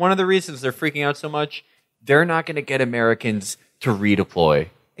one of the reasons they're freaking out so much? They're not going to get Americans to redeploy.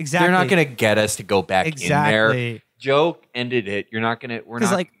 Exactly. They're not going to get us to go back in there. Exactly. Joe ended it. You're not going to. We're not.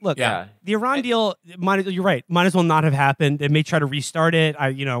 Because, like, look, the Iran deal. You're right. Might as well not have happened. They may try to restart it.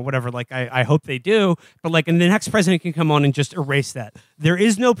 Whatever. Like, I hope they do. But like, and the next president can come on and just erase that. There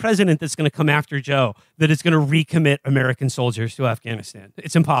is no president that's going to come after Joe that is going to recommit American soldiers to Afghanistan.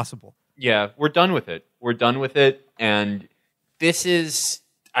 It's impossible. Yeah, we're done with it. We're done with it. And this is,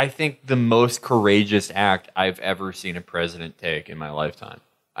 I think, the most courageous act I've ever seen a president take in my lifetime.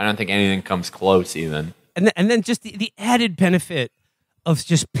 I don't think anything comes close, even. And then just the added benefit of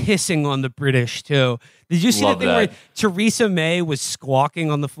just pissing on the British too. Did you see the thing where Theresa May was squawking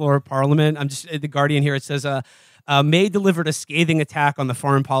on the floor of Parliament? I'm just the Guardian here. It says May delivered a scathing attack on the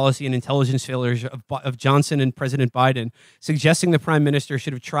foreign policy and intelligence failures of Johnson and President Biden, suggesting the Prime Minister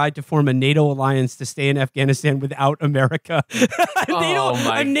should have tried to form a NATO alliance to stay in Afghanistan without America.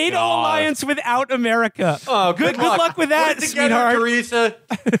 a NATO alliance without America. Oh, good luck with that, sweetheart. Teresa.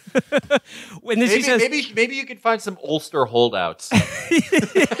 Maybe you could find some Ulster holdouts.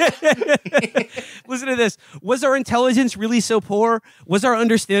 Listen to this. Was our intelligence really so poor? Was our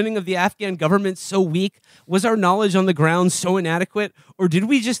understanding of the Afghan government so weak? Was our knowledge on the ground so inadequate? Or did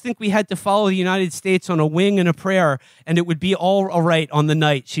we just think we had to follow the United States on a wing and a prayer and it would be all right on the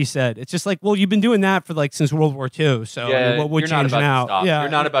night, she said. It's just like, well, you've been doing that for like since World War II. So what would change now? Yeah. You're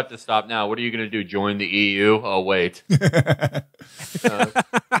not about to stop now. What are you going to do? Join the EU? Oh, wait.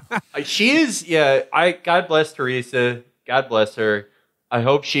 She is, God bless Teresa. God bless her. I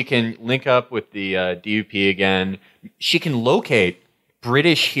hope she can link up with the DUP again. She can locate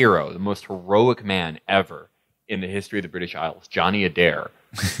British hero, the most heroic man ever in the history of the British Isles, Johnny Adair,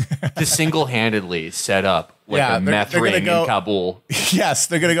 to single-handedly set up a meth ring in Kabul. Yes,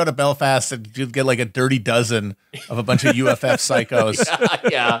 they're going to go to Belfast and get like a dirty dozen of a bunch of UFF psychos.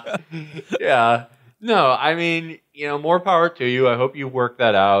 Yeah. No, I mean, more power to you. I hope you work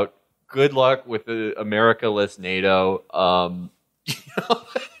that out. Good luck with the America-less NATO.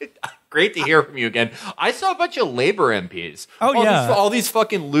 Great to hear from you again. I saw a bunch of Labor MPs. All these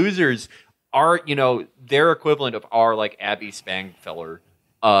fucking losers are, their equivalent of our like Abby Spangfeller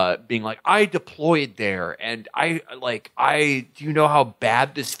being like, I deployed there, and do you know how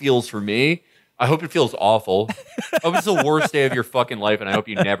bad this feels for me? I hope it feels awful. I hope it's the worst day of your fucking life, and I hope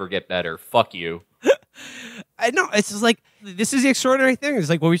you never get better. Fuck you. I know. It's just like, this is the extraordinary thing. It's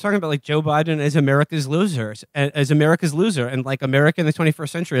like what we're talking about, like Joe Biden as America's loser, and like America in the 21st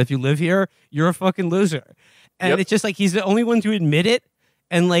century. If you live here, you're a fucking loser. And it's just like he's the only one to admit it.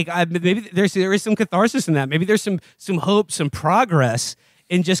 And like maybe there is some catharsis in that. Maybe there's some hope, some progress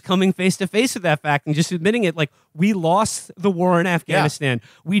in just coming face to face with that fact and just admitting it. Like, we lost the war in Afghanistan. Yeah.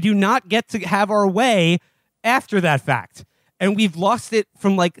 We do not get to have our way after that fact. And we've lost it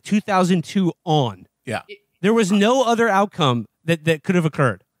from like 2002 on. Yeah. There was no other outcome that could have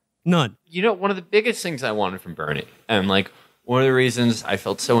occurred. None. One of the biggest things I wanted from Bernie, and like one of the reasons I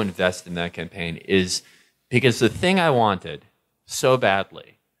felt so invested in that campaign, is because the thing I wanted so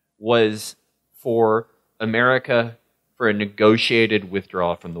badly was for America for a negotiated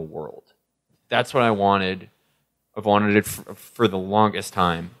withdrawal from the world. That's what I wanted. I've wanted it for the longest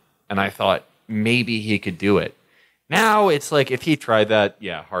time, and I thought maybe he could do it. Now it's like, if he tried that,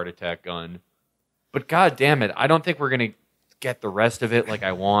 heart attack gun. But God damn it, I don't think we're going to get the rest of it like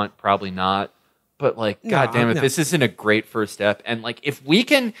I want. Probably not. But like, God damn it, this isn't a great first step. And like, if we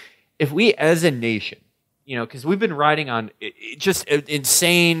as a nation, because we've been riding on just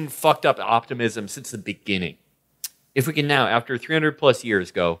insane, fucked up optimism since the beginning. If we can now, after 300 plus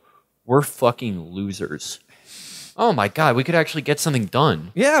years, go, we're fucking losers. Oh my God, we could actually get something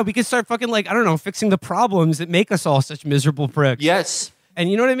done. Yeah, we could start fucking fixing the problems that make us all such miserable pricks. Yes. And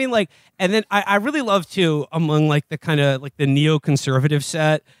you know what I mean? Like, and then I really love too, among like the kind of like the neoconservative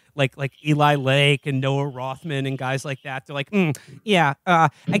set, like Eli Lake and Noah Rothman and guys like that. They're like, I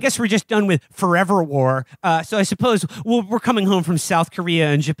guess we're just done with forever war. So I suppose we're coming home from South Korea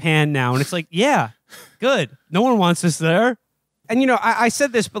and Japan now. And it's like, yeah, good. No one wants us there. And, I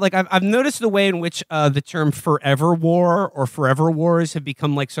said this, but like I've noticed the way in which the term forever war or forever wars have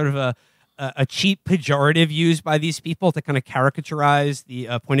become like sort of a cheap pejorative used by these people to kind of caricaturize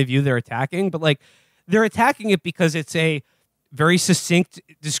the point of view they're attacking. But like, they're attacking it because it's a very succinct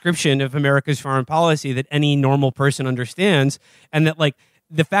description of America's foreign policy that any normal person understands. And that like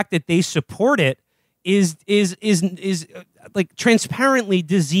the fact that they support it is like transparently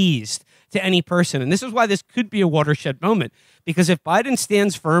diseased to any person. And this is why this could be a watershed moment, because if Biden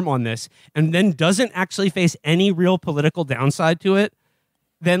stands firm on this and then doesn't actually face any real political downside to it,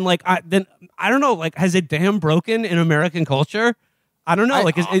 then I don't know, like, has a dam broken in American culture? I don't know.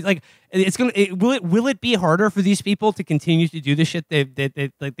 Will it be harder for these people to continue to do the shit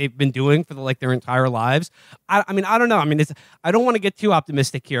they've been doing for their entire lives? I mean, I don't know. I mean, I don't want to get too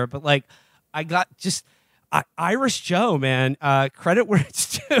optimistic here, but I got just Irish Joe, man. Credit where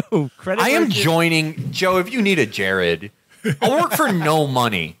it's due. I am joining Joe. If you need a Jared, I'll work for no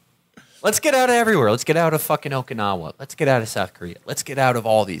money. Let's get out of everywhere. Let's get out of fucking Okinawa. Let's get out of South Korea. Let's get out of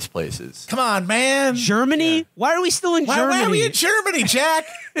all these places. Come on, man. Germany? Yeah. Why are we still in Germany? Why are we in Germany, Jack?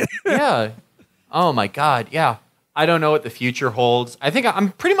 Yeah. Oh, my God. Yeah. I don't know what the future holds. I think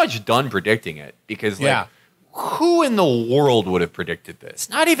I'm pretty much done predicting it because, who in the world would have predicted this?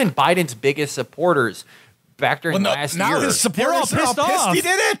 Not even Biden's biggest supporters back during last year. Now his supporters are all pissed he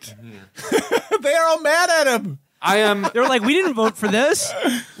did it. Mm-hmm. They are all mad at him. They're like, we didn't vote for this.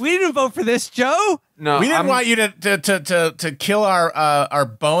 We didn't vote for this, Joe. No, we didn't want you to kill our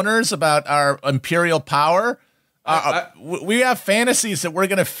boners about our imperial power. We have fantasies that we're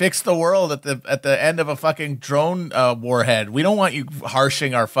going to fix the world at the end of a fucking drone warhead. We don't want you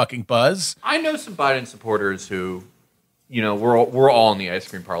harshing our fucking buzz. I know some Biden supporters who, we're all in the ice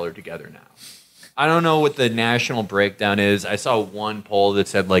cream parlor together now. I don't know what the national breakdown is. I saw one poll that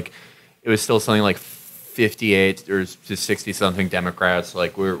said it was still something like 58 or to 60 something Democrats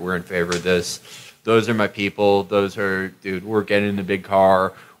we're in favor of this. Those are my people. Those are, dude, we're getting in the big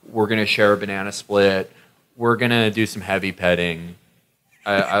car. We're going to share a banana split. We're going to do some heavy petting.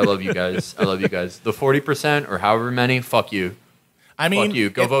 I love you guys. I love you guys. The 40% or however many, fuck you. I mean, fuck you.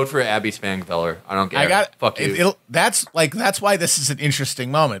 Go vote for Abby Spangfeller. I don't care. Fuck you. That's why this is an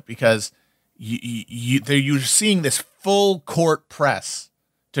interesting moment, because you're seeing this full court press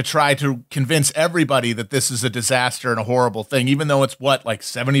to try to convince everybody that this is a disaster and a horrible thing, even though it's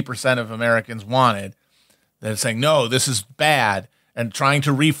 70% of Americans wanted. They're saying, no, this is bad, and trying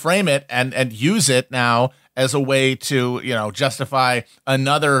to reframe it and use it now as a way to, justify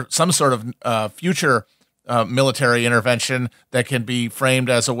some sort of future military intervention that can be framed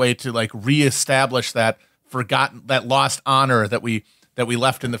as a way to reestablish that lost honor that we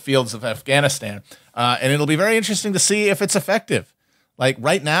left in the fields of Afghanistan. And it'll be very interesting to see if it's effective.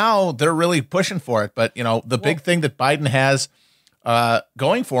 Right now, they're really pushing for it. But, the big thing that Biden has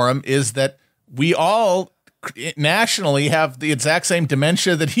going for him is that we all nationally have the exact same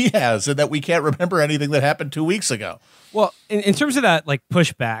dementia that he has, and that we can't remember anything that happened 2 weeks ago. Well, in terms of that,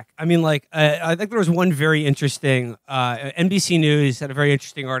 pushback, I mean, I think there was one very interesting, NBC News had a very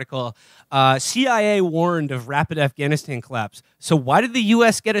interesting article. CIA warned of rapid Afghanistan collapse. So why did the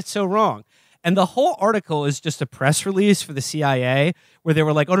U.S. get it so wrong? And the whole article is just a press release for the CIA where they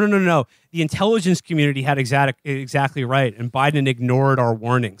were like, oh, no. The intelligence community had exactly right, and Biden ignored our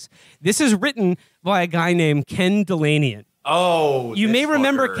warnings. This is written by a guy named Ken Delanian. Oh, you may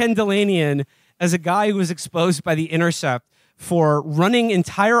remember Ken Delanian as a guy who was exposed by The Intercept for running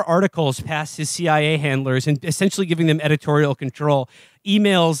entire articles past his CIA handlers and essentially giving them editorial control.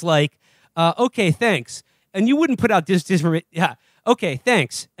 Emails like, okay, thanks. And you wouldn't put out disinformation. Yeah. Okay,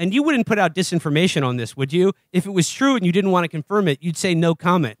 thanks. And you wouldn't put out disinformation on this, would you? If it was true and you didn't want to confirm it, you'd say no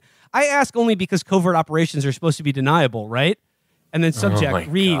comment. I ask only because covert operations are supposed to be deniable, right? And then subject,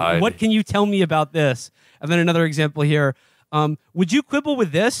 read, what can you tell me about this? And then another example here. Would you quibble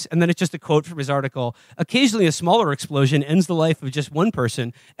with this? And then it's just a quote from his article. Occasionally, a smaller explosion ends the life of just one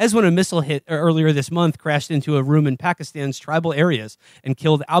person, as when a missile hit earlier this month crashed into a room in Pakistan's tribal areas and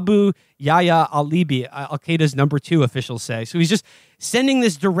killed Abu Yahya al-Libi, Al-Qaeda's number 2, officials say. So he's just sending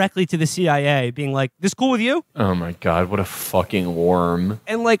this directly to the CIA, being like, this cool with you? Oh, my God. What a fucking worm.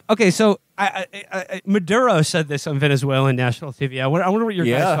 And okay, so Maduro said this on Venezuelan national TV. I wonder what your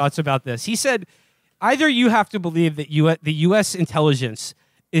guys' thoughts about this. He said, either you have to believe that the U.S. intelligence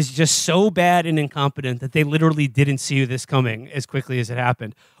is just so bad and incompetent that they literally didn't see this coming as quickly as it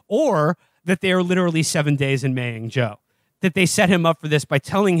happened, or that they are literally 7 days in Maying Joe, that they set him up for this by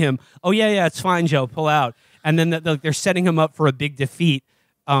telling him, oh, yeah, it's fine, Joe, pull out. And then they're setting him up for a big defeat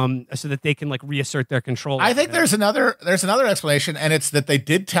so that they can reassert their control. I think there's another explanation, and it's that they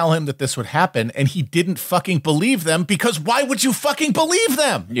did tell him that this would happen, and he didn't fucking believe them, because why would you fucking believe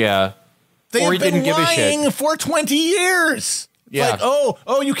them? Yeah. They've been lying for 20 years. Yeah. Like,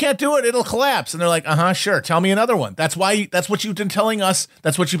 oh, you can't do it. It'll collapse. And they're like, sure. Tell me another one. That's what you've been telling us.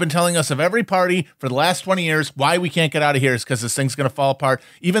 That's what you've been telling us of every party for the last 20 years. Why we can't get out of here is because this thing's going to fall apart.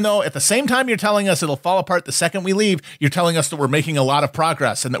 Even though at the same time you're telling us it'll fall apart the second we leave, you're telling us that we're making a lot of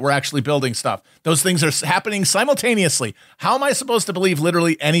progress and that we're actually building stuff. Those things are happening simultaneously. How am I supposed to believe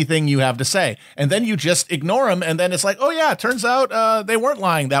literally anything you have to say? And then you just ignore them. And then it's like, oh yeah, it turns out they weren't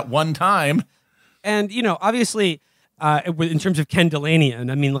lying that one time. And, obviously, in terms of Ken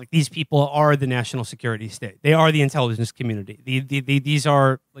Delanian, I mean, like, these people are the national security state. They are the intelligence community. These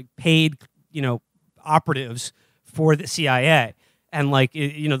are like paid, operatives for the CIA. And like,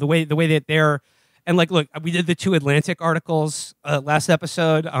 the way that they're, and like, look, we did the 2 Atlantic articles last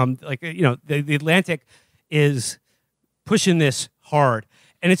episode. The Atlantic is pushing this hard.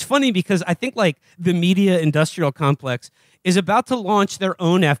 And it's funny because I think like the media industrial complex is about to launch their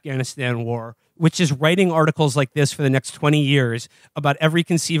own Afghanistan war, which is writing articles like this for the next 20 years about every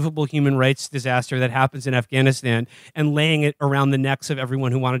conceivable human rights disaster that happens in Afghanistan and laying it around the necks of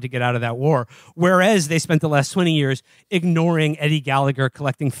everyone who wanted to get out of that war. Whereas they spent the last 20 years ignoring Eddie Gallagher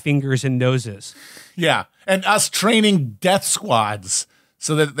collecting fingers and noses. Yeah. And us training death squads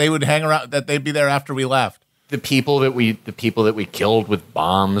so that they would hang around, that they'd be there after we left. The people that we killed with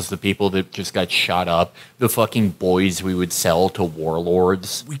bombs, the people that just got shot up, the fucking boys we would sell to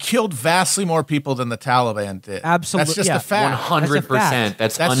warlords. We killed vastly more people than the Taliban did. Absolutely. That's just a fact. 100%.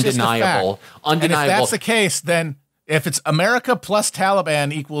 That's undeniable. And if that's the case, then if it's America plus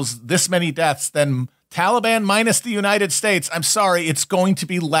Taliban equals this many deaths, then Taliban minus the United States, I'm sorry, it's going to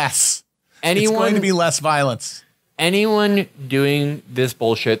be less. It's going to be less violence. Anyone doing this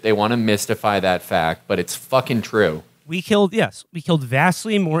bullshit, they want to mystify that fact, but it's fucking true. We killed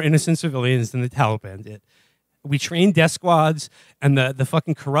vastly more innocent civilians than the Taliban did. We trained death squads, and the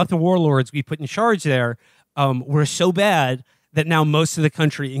fucking corrupt warlords we put in charge there were so bad that now most of the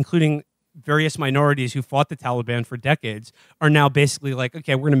country, including various minorities who fought the Taliban for decades, are now basically like,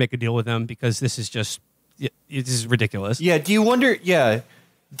 okay, we're going to make a deal with them because this is ridiculous. Yeah, do you wonder... Yeah.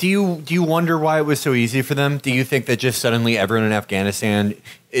 Do you wonder why it was so easy for them? Do you think that just suddenly everyone in Afghanistan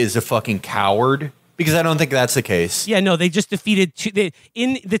is a fucking coward? Because I don't think that's the case. Yeah, no, they just defeated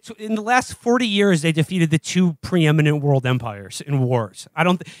in the last 40 years they defeated the 2 preeminent world empires in wars.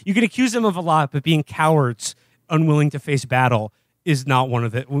 You can accuse them of a lot, but being cowards, unwilling to face battle, is not one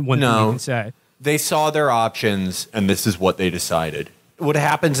thing you can say. They saw their options, and this is what they decided. What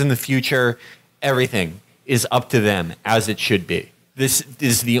happens in the future, everything is up to them, as it should be. This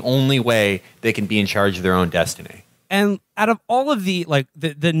is the only way they can be in charge of their own destiny. And out of all of the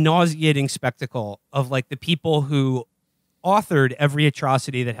nauseating spectacle of like the people who authored every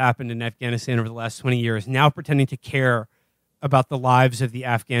atrocity that happened in Afghanistan over the last 20 years, now pretending to care about the lives of the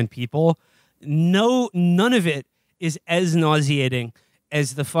Afghan people, none of it is as nauseating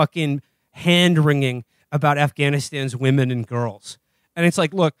as the fucking hand-wringing about Afghanistan's women and girls. And it's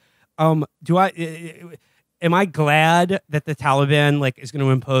like, look, am I glad that the Taliban like is going to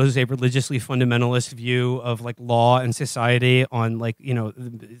impose a religiously fundamentalist view of like law and society on like,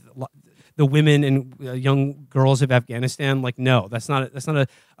 the women and young girls of Afghanistan? Like, no, that's not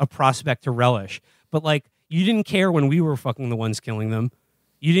a prospect to relish. But like, you didn't care when we were fucking the ones killing them.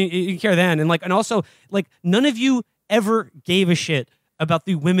 You didn't care then. And also none of you ever gave a shit about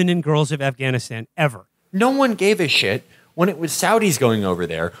the women and girls of Afghanistan ever. No one gave a shit when it was Saudis going over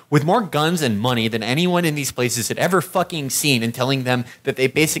there with more guns and money than anyone in these places had ever fucking seen, and telling them that they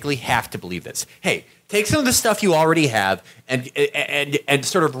basically have to believe this. Hey, take some of the stuff you already have and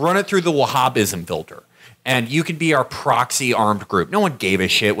sort of run it through the Wahhabism filter. And you can be our proxy armed group. No one gave a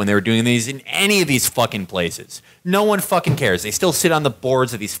shit when they were doing these in any of these fucking places. No one fucking cares. They still sit on the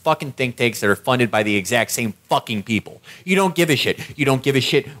boards of these fucking think tanks that are funded by the exact same fucking people. You don't give a shit. You don't give a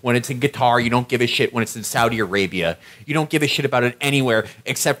shit when it's in Qatar. You don't give a shit when it's in Saudi Arabia. You don't give a shit about it anywhere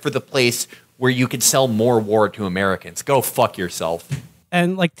except for the place where you can sell more war to Americans. Go fuck yourself.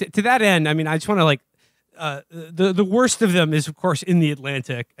 And like to that end, I mean, I just want to the worst of them is, of course, in the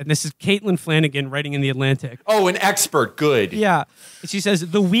Atlantic. And this is Caitlin Flanagan writing in the Atlantic. Oh, an expert. Good. Yeah. She says,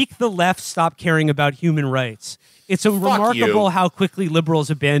 the week the left stopped caring about human rights. It's remarkable how quickly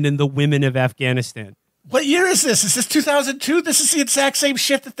liberals abandoned the women of Afghanistan. What year is this? Is this 2002? This is the exact same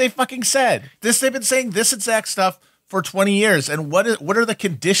shit that they fucking said. They've been saying this exact stuff for 20 years. And what are the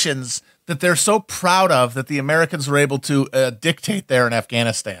conditions that they're so proud of that the Americans were able to dictate there in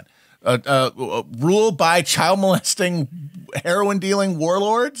Afghanistan? Rule by child molesting, heroin dealing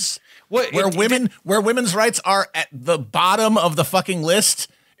warlords, where women's rights are at the bottom of the fucking list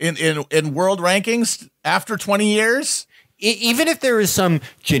in world rankings after 20 years. even if there is some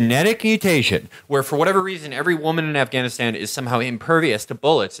genetic mutation where, for whatever reason, every woman in Afghanistan is somehow impervious to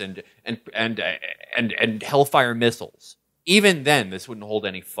bullets and hellfire missiles, even then, this wouldn't hold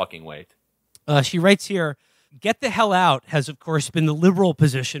any fucking weight. She writes here, get the hell out has, of course, been the liberal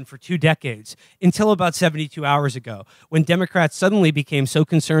position for 2 decades, until about 72 hours ago, when Democrats suddenly became so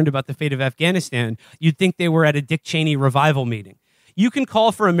concerned about the fate of Afghanistan, you'd think they were at a Dick Cheney revival meeting. You can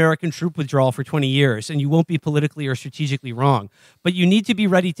call for American troop withdrawal for 20 years, and you won't be politically or strategically wrong. But you need to be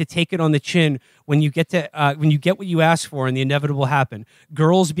ready to take it on the chin when you get what you ask for, and the inevitable happen.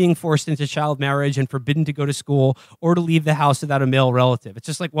 Girls being forced into child marriage and forbidden to go to school or to leave the house without a male relative. It's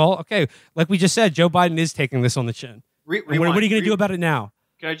just like, well, okay, like we just said, Joe Biden is taking this on the chin. What are you going to do about it now?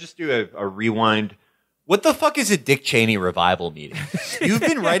 Can I just do a rewind? What the fuck is a Dick Cheney revival meeting? You've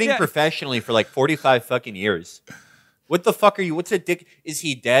been writing professionally for like 45 fucking years. What the fuck are you? What's a dick? Is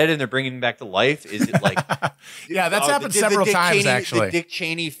he dead and they're bringing him back to life? Is it like... Yeah, that's happened several times, actually. The Dick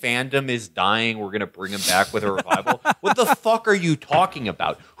Cheney fandom is dying. We're going to bring him back with a revival. What the fuck are you talking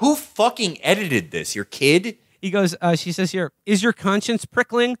about? Who fucking edited this? Your kid? He goes, she says here, is your conscience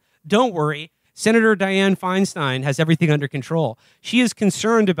prickling? Don't worry. Senator Dianne Feinstein has everything under control. She is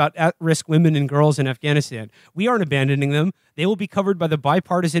concerned about at-risk women and girls in Afghanistan. We aren't abandoning them. They will be covered by the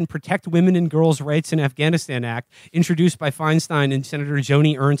bipartisan Protect Women and Girls' Rights in Afghanistan Act, introduced by Feinstein and Senator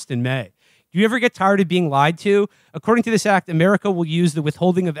Joni Ernst in May. Do you ever get tired of being lied to? According to this act, America will use the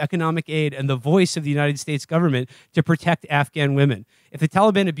withholding of economic aid and the voice of the United States government to protect Afghan women. If the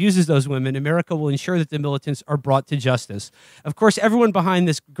Taliban abuses those women, America will ensure that the militants are brought to justice. Of course, everyone behind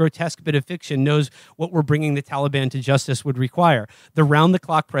this grotesque bit of fiction knows what we're bringing the Taliban to justice would require: the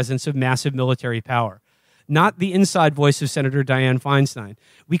round-the-clock presence of massive military power. Not the inside voice of Senator Dianne Feinstein.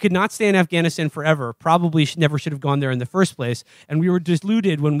 We could not stay in Afghanistan forever, probably never should have gone there in the first place, and we were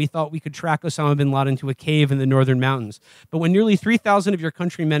deluded when we thought we could track Osama bin Laden to a cave in the northern mountains. But when nearly 3,000 of your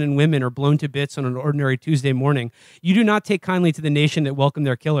countrymen and women are blown to bits on an ordinary Tuesday morning, you do not take kindly to the nation that welcomed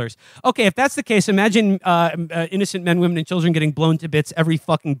their killers. Okay, if that's the case, imagine innocent men, women, and children getting blown to bits every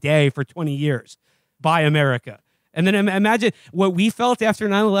fucking day for 20 years by America. And then imagine what we felt after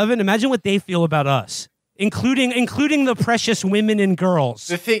 9/11. Imagine what they feel about us. Including the precious women and girls.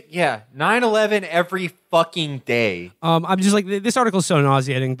 The thing, yeah, 9/11 every fucking day. I'm just like, this article is so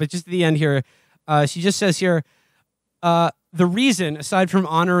nauseating, but just at the end here, she just says here, the reason, aside from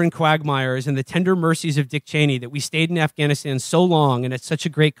honor and quagmires and the tender mercies of Dick Cheney, that we stayed in Afghanistan so long and at such a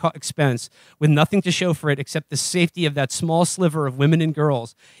great expense with nothing to show for it except the safety of that small sliver of women and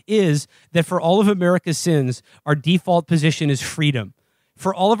girls, is that for all of America's sins, our default position is freedom.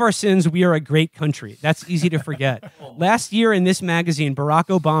 For all of our sins, we are a great country. That's easy to forget. Last year in this magazine, Barack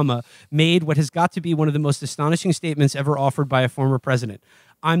Obama made what has got to be one of the most astonishing statements ever offered by a former president.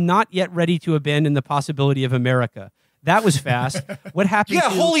 I'm not yet ready to abandon the possibility of America. That was fast. What happened Yeah,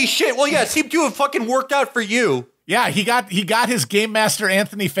 holy shit. Well, yeah, it seemed to have fucking worked out for you. Yeah, he got his Game Master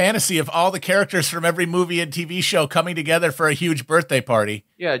Anthony fantasy of all the characters from every movie and TV show coming together for a huge birthday party.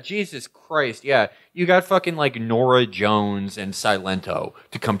 Yeah, Jesus Christ. Yeah, you got fucking like Nora Jones and Silento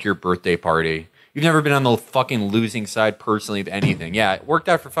to come to your birthday party. You've never been on the fucking losing side personally of anything. Yeah, it worked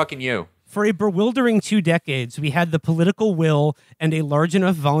out for fucking you. For a bewildering 2 decades, we had the political will and a large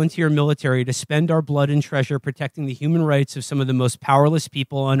enough volunteer military to spend our blood and treasure protecting the human rights of some of the most powerless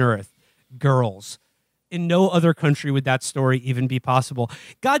people on earth, girls. In no other country would that story even be possible.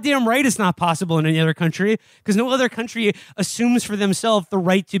 Goddamn right it's not possible in any other country, because no other country assumes for themselves the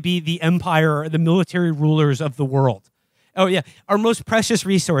right to be the empire or the military rulers of the world. Oh, yeah. Our most precious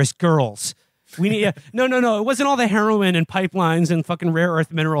resource, girls. We need no. It wasn't all the heroin and pipelines and fucking rare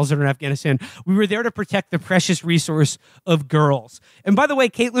earth minerals that are in Afghanistan. We were there to protect the precious resource of girls. And by the way,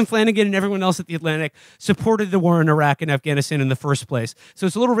 Caitlin Flanagan and everyone else at The Atlantic supported the war in Iraq and Afghanistan in the first place. So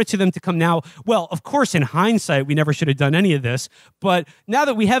it's a little rich of them to come now. Well, of course, in hindsight, we never should have done any of this. But now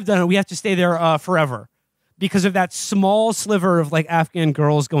that we have done it, we have to stay there forever. Because of that small sliver of like Afghan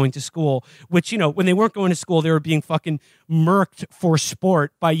girls going to school, which, you know, when they weren't going to school, they were being fucking murked for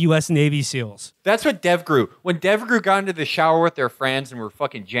sport by U.S. Navy SEALs. That's what DevGru. When DevGru got into the shower with their friends and were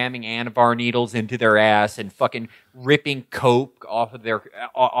fucking jamming Anavar needles into their ass and fucking ripping coke off of their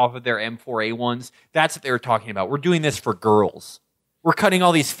M4A1s, that's what they were talking about. We're doing this for girls. We're cutting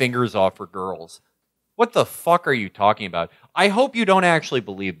all these fingers off for girls. What the fuck are you talking about? I hope you don't actually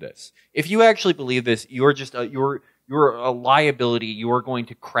believe this. If you actually believe this, you're just you're a liability. You are going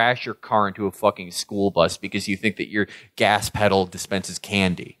to crash your car into a fucking school bus because you think that your gas pedal dispenses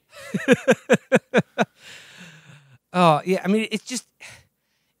candy. Oh, yeah. I mean,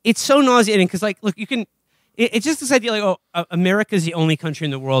 it's so nauseating because, like, look, it's just this idea like, oh, America's the only country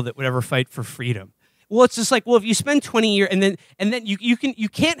in the world that would ever fight for freedom. Well, it's just like, well, if you spend 20 years and then you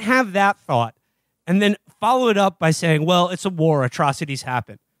can't have that thought and then follow it up by saying, well, it's a war, atrocities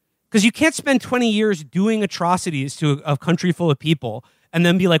happen. Because you can't spend 20 years doing atrocities to a country full of people and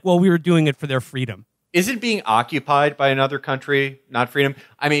then be like, well, we were doing it for their freedom. Isn't being occupied by another country not freedom?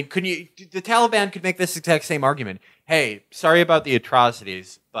 I mean, the Taliban could make this exact same argument. Hey, sorry about the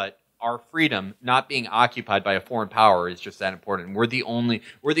atrocities, but our freedom not being occupied by a foreign power is just that important. We're the only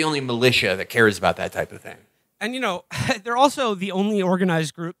militia that cares about that type of thing. And, they're also the only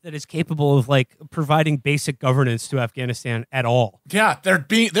organized group that is capable of like providing basic governance to Afghanistan at all. Yeah,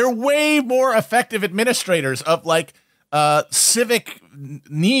 they're way more effective administrators of like civic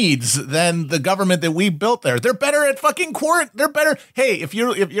needs than the government that we built there. They're better at fucking quarantine. They're better. Hey, if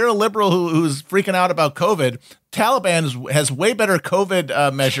you're a liberal who's freaking out about COVID, Taliban has way better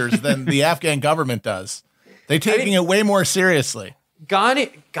COVID measures than the Afghan government does. They're taking it way more seriously. Ghani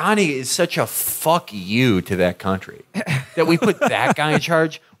is such a fuck you to that country that we put that guy in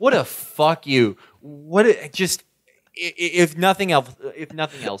charge. What a fuck you. If nothing else, if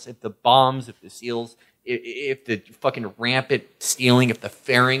the bombs, if the SEALs, if the fucking rampant stealing, if the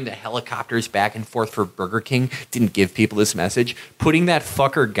ferrying the helicopters back and forth for Burger King didn't give people this message, putting that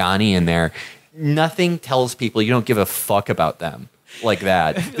fucker Ghani in there, nothing tells people you don't give a fuck about them like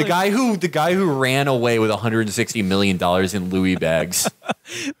that. The guy who ran away with $160 million in Louis bags.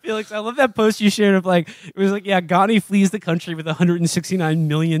 Felix, I love that post you shared of like, it was like, yeah, Ghani flees the country with $169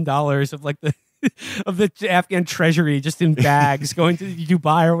 million of like the Afghan treasury just in bags going to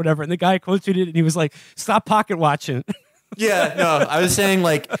Dubai or whatever. And the guy quoted it and he was like, stop pocket watching. Yeah, no, I was saying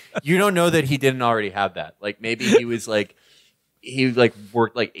like, you don't know that he didn't already have that. Like maybe he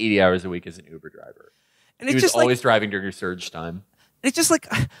worked like 80 hours a week as an Uber driver. And he was just always driving during surge time. It's just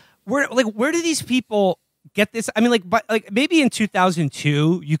like, where do these people get this? I mean, like maybe in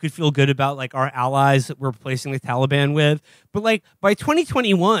 2002 you could feel good about like our allies that we're replacing the Taliban with, but like by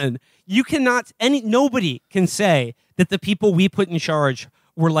 2021 nobody can say that the people we put in charge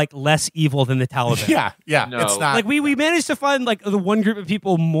were like less evil than the Taliban. Yeah, no. It's not. Like we managed to find like the one group of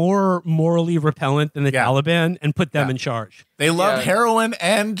people more morally repellent than the Taliban and put them in charge. They love heroin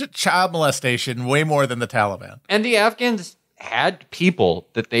and child molestation way more than the Taliban. And the Afghans had people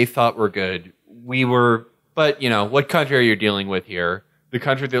that they thought were good. But what country are you dealing with here? The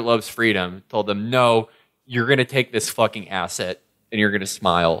country that loves freedom told them, no, you're going to take this fucking asset and you're going to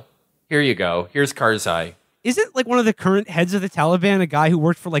smile. Here you go. Here's Karzai. Isn't like one of the current heads of the Taliban a guy who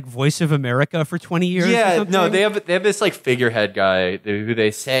worked for like Voice of America for 20 years? Yeah, no, they have this like figurehead guy who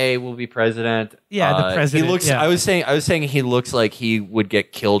they say will be president. Yeah, the president. He looks. Yeah. I was saying he looks like he would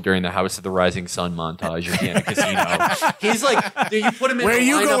get killed during the House of the Rising Sun montage at the end of Casino. He's like, you put him in. Where are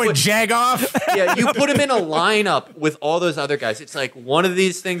you going, Jagoff? Yeah, you put him in a lineup with all those other guys. It's like one of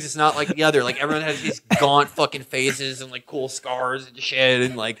these things is not like the other. Like everyone has these gaunt fucking faces and like cool scars and shit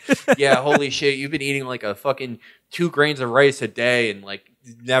and like, yeah, holy shit, you've been eating like a fucking 2 grains of rice a day and like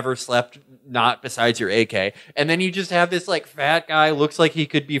never slept not besides your AK. And then you just have this like fat guy, looks like he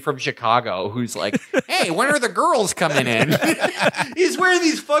could be from Chicago, who's like, hey, when are the girls coming in? He's wearing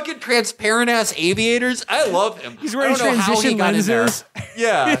these fucking transparent ass aviators. I love him. He's wearing transition lenses.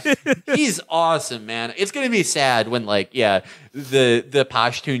 Yeah. He's awesome, man. It's going to be sad when like, the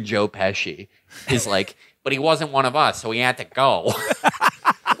Pashtun Joe Pesci is like, but he wasn't one of us, so he had to go.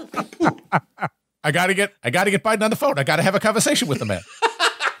 I gotta get Biden on the phone. I gotta have a conversation with the man.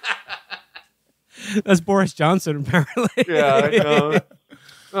 That's Boris Johnson, apparently. Yeah, I know.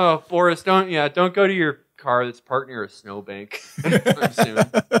 Oh, Boris, don't go to your car that's parked near a snowbank soon.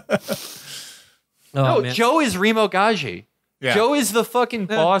 No, man. Joe is Remo Gaji. Yeah. Joe is the fucking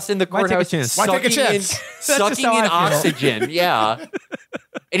boss in the courthouse. Why take a chance? Sucking in oxygen. Yeah.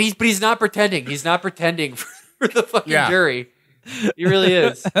 And he's not pretending. He's not pretending for the fucking jury. He really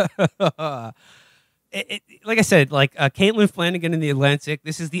is. Like I said, like Caitlin Flanagan in The Atlantic,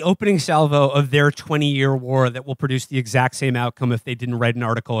 this is the opening salvo of their 20-year war that will produce the exact same outcome if they didn't write an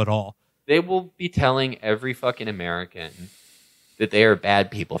article at all. They will be telling every fucking American that they are bad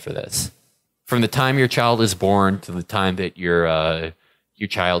people for this. From the time your child is born to the time that your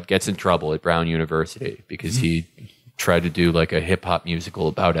child gets in trouble at Brown University because he tried to do like a hip-hop musical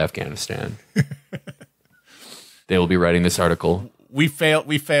about Afghanistan. They will be writing this article. We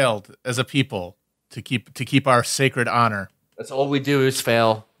failed as a people to keep our sacred honor. That's all we do is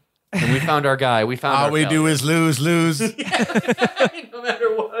fail. And we found our guy. We found all we do is lose. No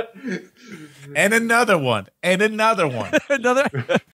matter what. And another one. And another one.